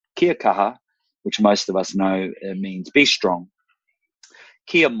 kia kaha, which most of us know means be strong.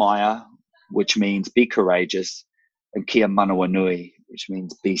 Kia maia, which means be courageous. And kia manawa nui, which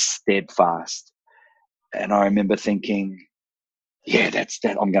means be steadfast. And I remember thinking, yeah, that's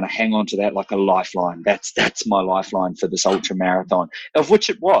that. I'm going to hang on to that like a lifeline. That's my lifeline for this ultra marathon, of which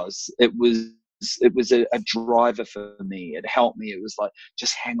it was. It was a driver for me. It helped me. It was like,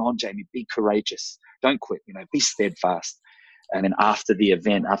 just hang on, Jamie. Be courageous. Don't quit. Be steadfast. And then after the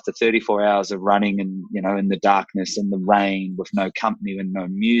event, after 34 hours of running and, in the darkness and the rain with no company and no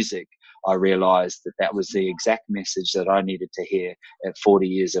music, I realized that was the exact message that I needed to hear at 40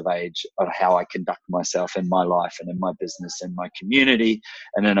 years of age of how I conduct myself in my life and in my business and my community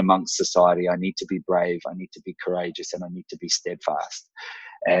and in amongst society. I need to be brave. I need to be courageous, and I need to be steadfast.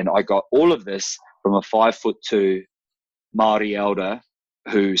 And I got all of this from a 5'2" Māori elder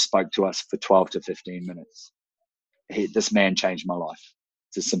who spoke to us for 12 to 15 minutes. This man changed my life.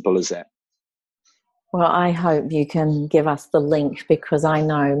 It's as simple as that. Well, I hope you can give us the link, because I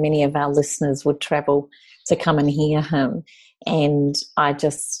know many of our listeners would travel to come and hear him. And I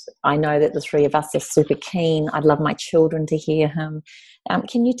know that the three of us are super keen. I'd love my children to hear him.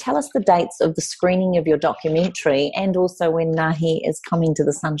 Can you tell us the dates of the screening of your documentary, and also when Nahi is coming to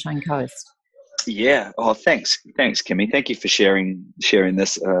the Sunshine Coast? Yeah. Oh, thanks, Kimmy. Thank you for sharing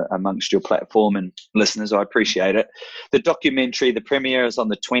this amongst your platform and listeners. I appreciate it. The documentary, the premiere is on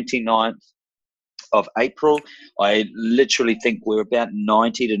the 29th of April. I literally think we're about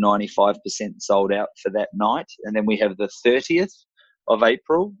 90 to 95% sold out for that night. And then we have the 30th of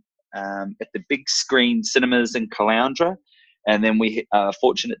April at the Big Screen Cinemas in Caloundra. And then we are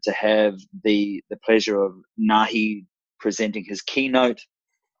fortunate to have the pleasure of Nahi presenting his keynote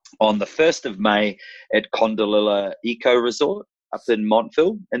on the 1st of May at Kondalilla Eco Resort up in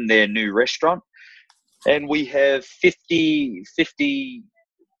Montville in their new restaurant. And we have 50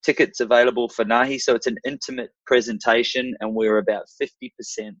 tickets available for Nahi. So it's an intimate presentation, and we're about 50%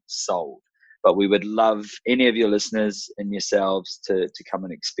 sold. But we would love any of your listeners and yourselves to come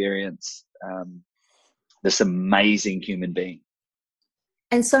and experience this amazing human being.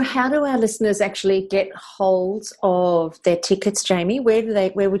 And so how do our listeners actually get hold of their tickets, Jamie? Where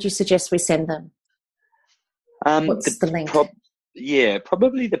would you suggest we send them? What's the link?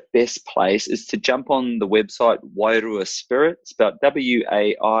 Probably the best place is to jump on the website Wairua Spirit, spelled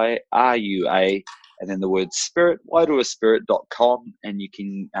Wairua, and then the word spirit, wairuaspirit.com, and you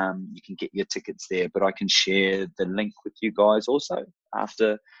can get your tickets there. But I can share the link with you guys also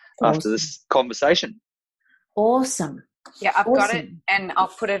after this conversation. Awesome. Yeah, I've got it, and I'll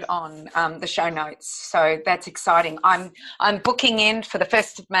put it on the show notes. So that's exciting. I'm booking in for the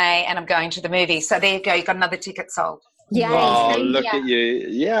 1st of May, and I'm going to the movie. So there you go. You got another ticket sold. Yay! Oh, look at you!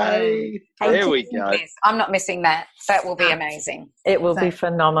 Yay! There we go. I'm not missing that. That will be amazing. It will be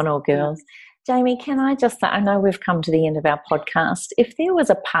phenomenal, girls. Jamie, can I just say, I know we've come to the end of our podcast. If there was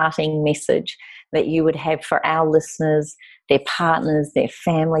a parting message that you would have for our listeners, their partners, their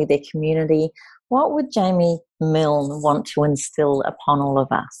family, their community, what would Jamie Milne want to instill upon all of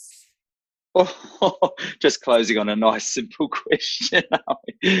us? Oh, just closing on a nice, simple question.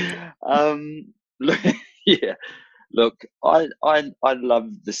 Yeah. Look, I love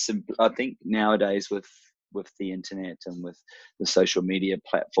the simple. I think nowadays with the internet and with the social media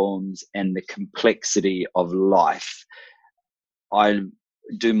platforms and the complexity of life, I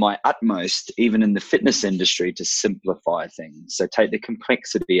do my utmost, even in the fitness industry, to simplify things. So take the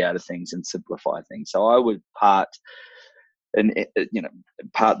complexity out of things and simplify things. So I would part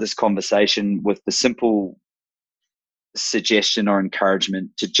this conversation with the simple suggestion or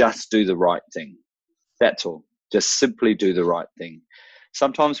encouragement to just do the right thing. That's all. Just simply do the right thing.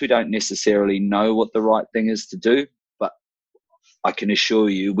 Sometimes we don't necessarily know what the right thing is to do, but I can assure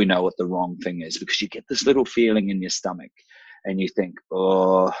you we know what the wrong thing is, because you get this little feeling in your stomach and you think,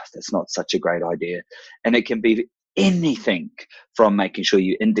 oh, that's not such a great idea. And it can be anything from making sure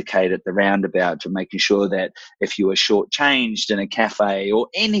you indicate at the roundabout to making sure that if you were shortchanged in a cafe or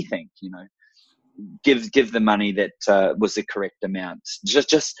anything, give the money that was the correct amount.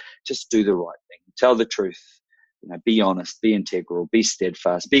 Just do the right thing. Tell the truth. Be honest, be integral, be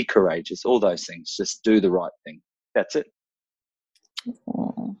steadfast, be courageous, all those things. Just do the right thing. That's it.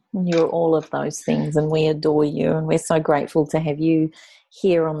 Oh, you're all of those things, and we adore you, and we're so grateful to have you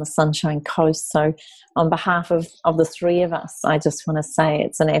here on the Sunshine Coast. So on behalf of the three of us, I just want to say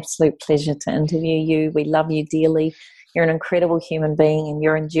it's an absolute pleasure to interview you. We love you dearly. You're an incredible human being, and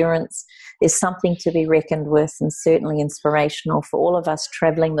your endurance is something to be reckoned with, and certainly inspirational for all of us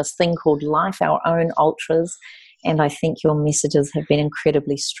traveling this thing called life, our own ultras. And I think your messages have been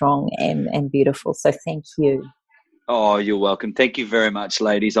incredibly strong and beautiful. So thank you. Oh, you're welcome. Thank you very much,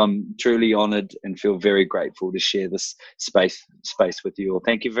 ladies. I'm truly honoured and feel very grateful to share this space with you all.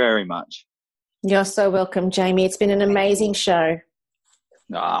 Thank you very much. You're so welcome, Jamie. It's been an amazing show.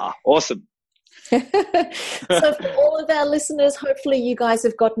 Awesome. So for all of our listeners, hopefully you guys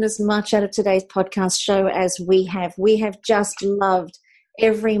have gotten as much out of today's podcast show as we have. We have just loved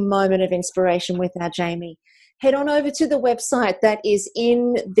every moment of inspiration with our Jamie. Head on over to the website that is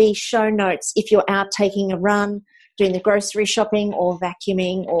in the show notes if you're out taking a run, doing the grocery shopping or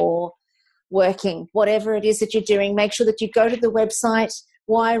vacuuming or working, whatever it is that you're doing. Make sure that you go to the website,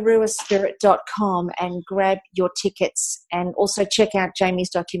 wairuaspirit.com, and grab your tickets, and also check out Jamie's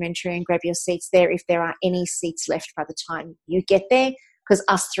documentary and grab your seats there if there are any seats left by the time you get there, because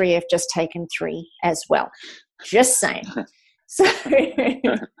us three have just taken 3 as well. Just saying. So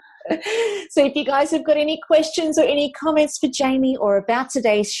if you guys have got any questions or any comments for Jamie or about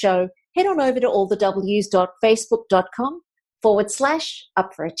today's show, head on over to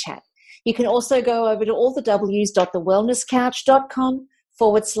allthews.facebook.com/up for a chat. You can also go over to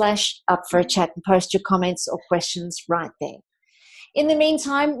allthews.thewellnesscouch.com/up for a chat and post your comments or questions right there. In the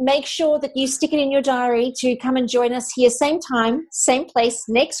meantime, make sure that you stick it in your diary to come and join us here same time, same place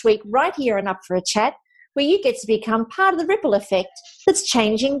next week right here on Up for a Chat, where you get to become part of the ripple effect that's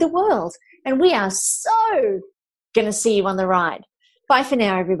changing the world. And we are so going to see you on the ride. Bye for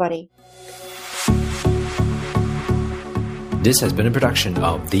now, everybody. This has been a production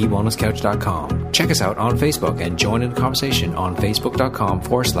of TheWellnessCouch.com. Check us out on Facebook and join in the conversation on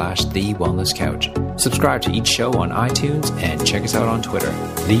Facebook.com/TheWellnessCouch. Subscribe to each show on iTunes and check us out on Twitter.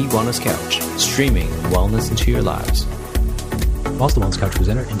 The Wellness Couch, streaming wellness into your lives. Whilst the Wellness Couch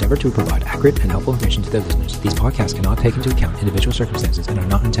presenter endeavor to provide accurate and helpful information to their listeners, these podcasts cannot take into account individual circumstances and are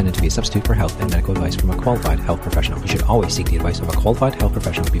not intended to be a substitute for health and medical advice from a qualified health professional. You should always seek the advice of a qualified health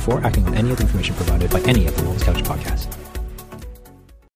professional before acting on any of the information provided by any of the Wellness Couch podcasts.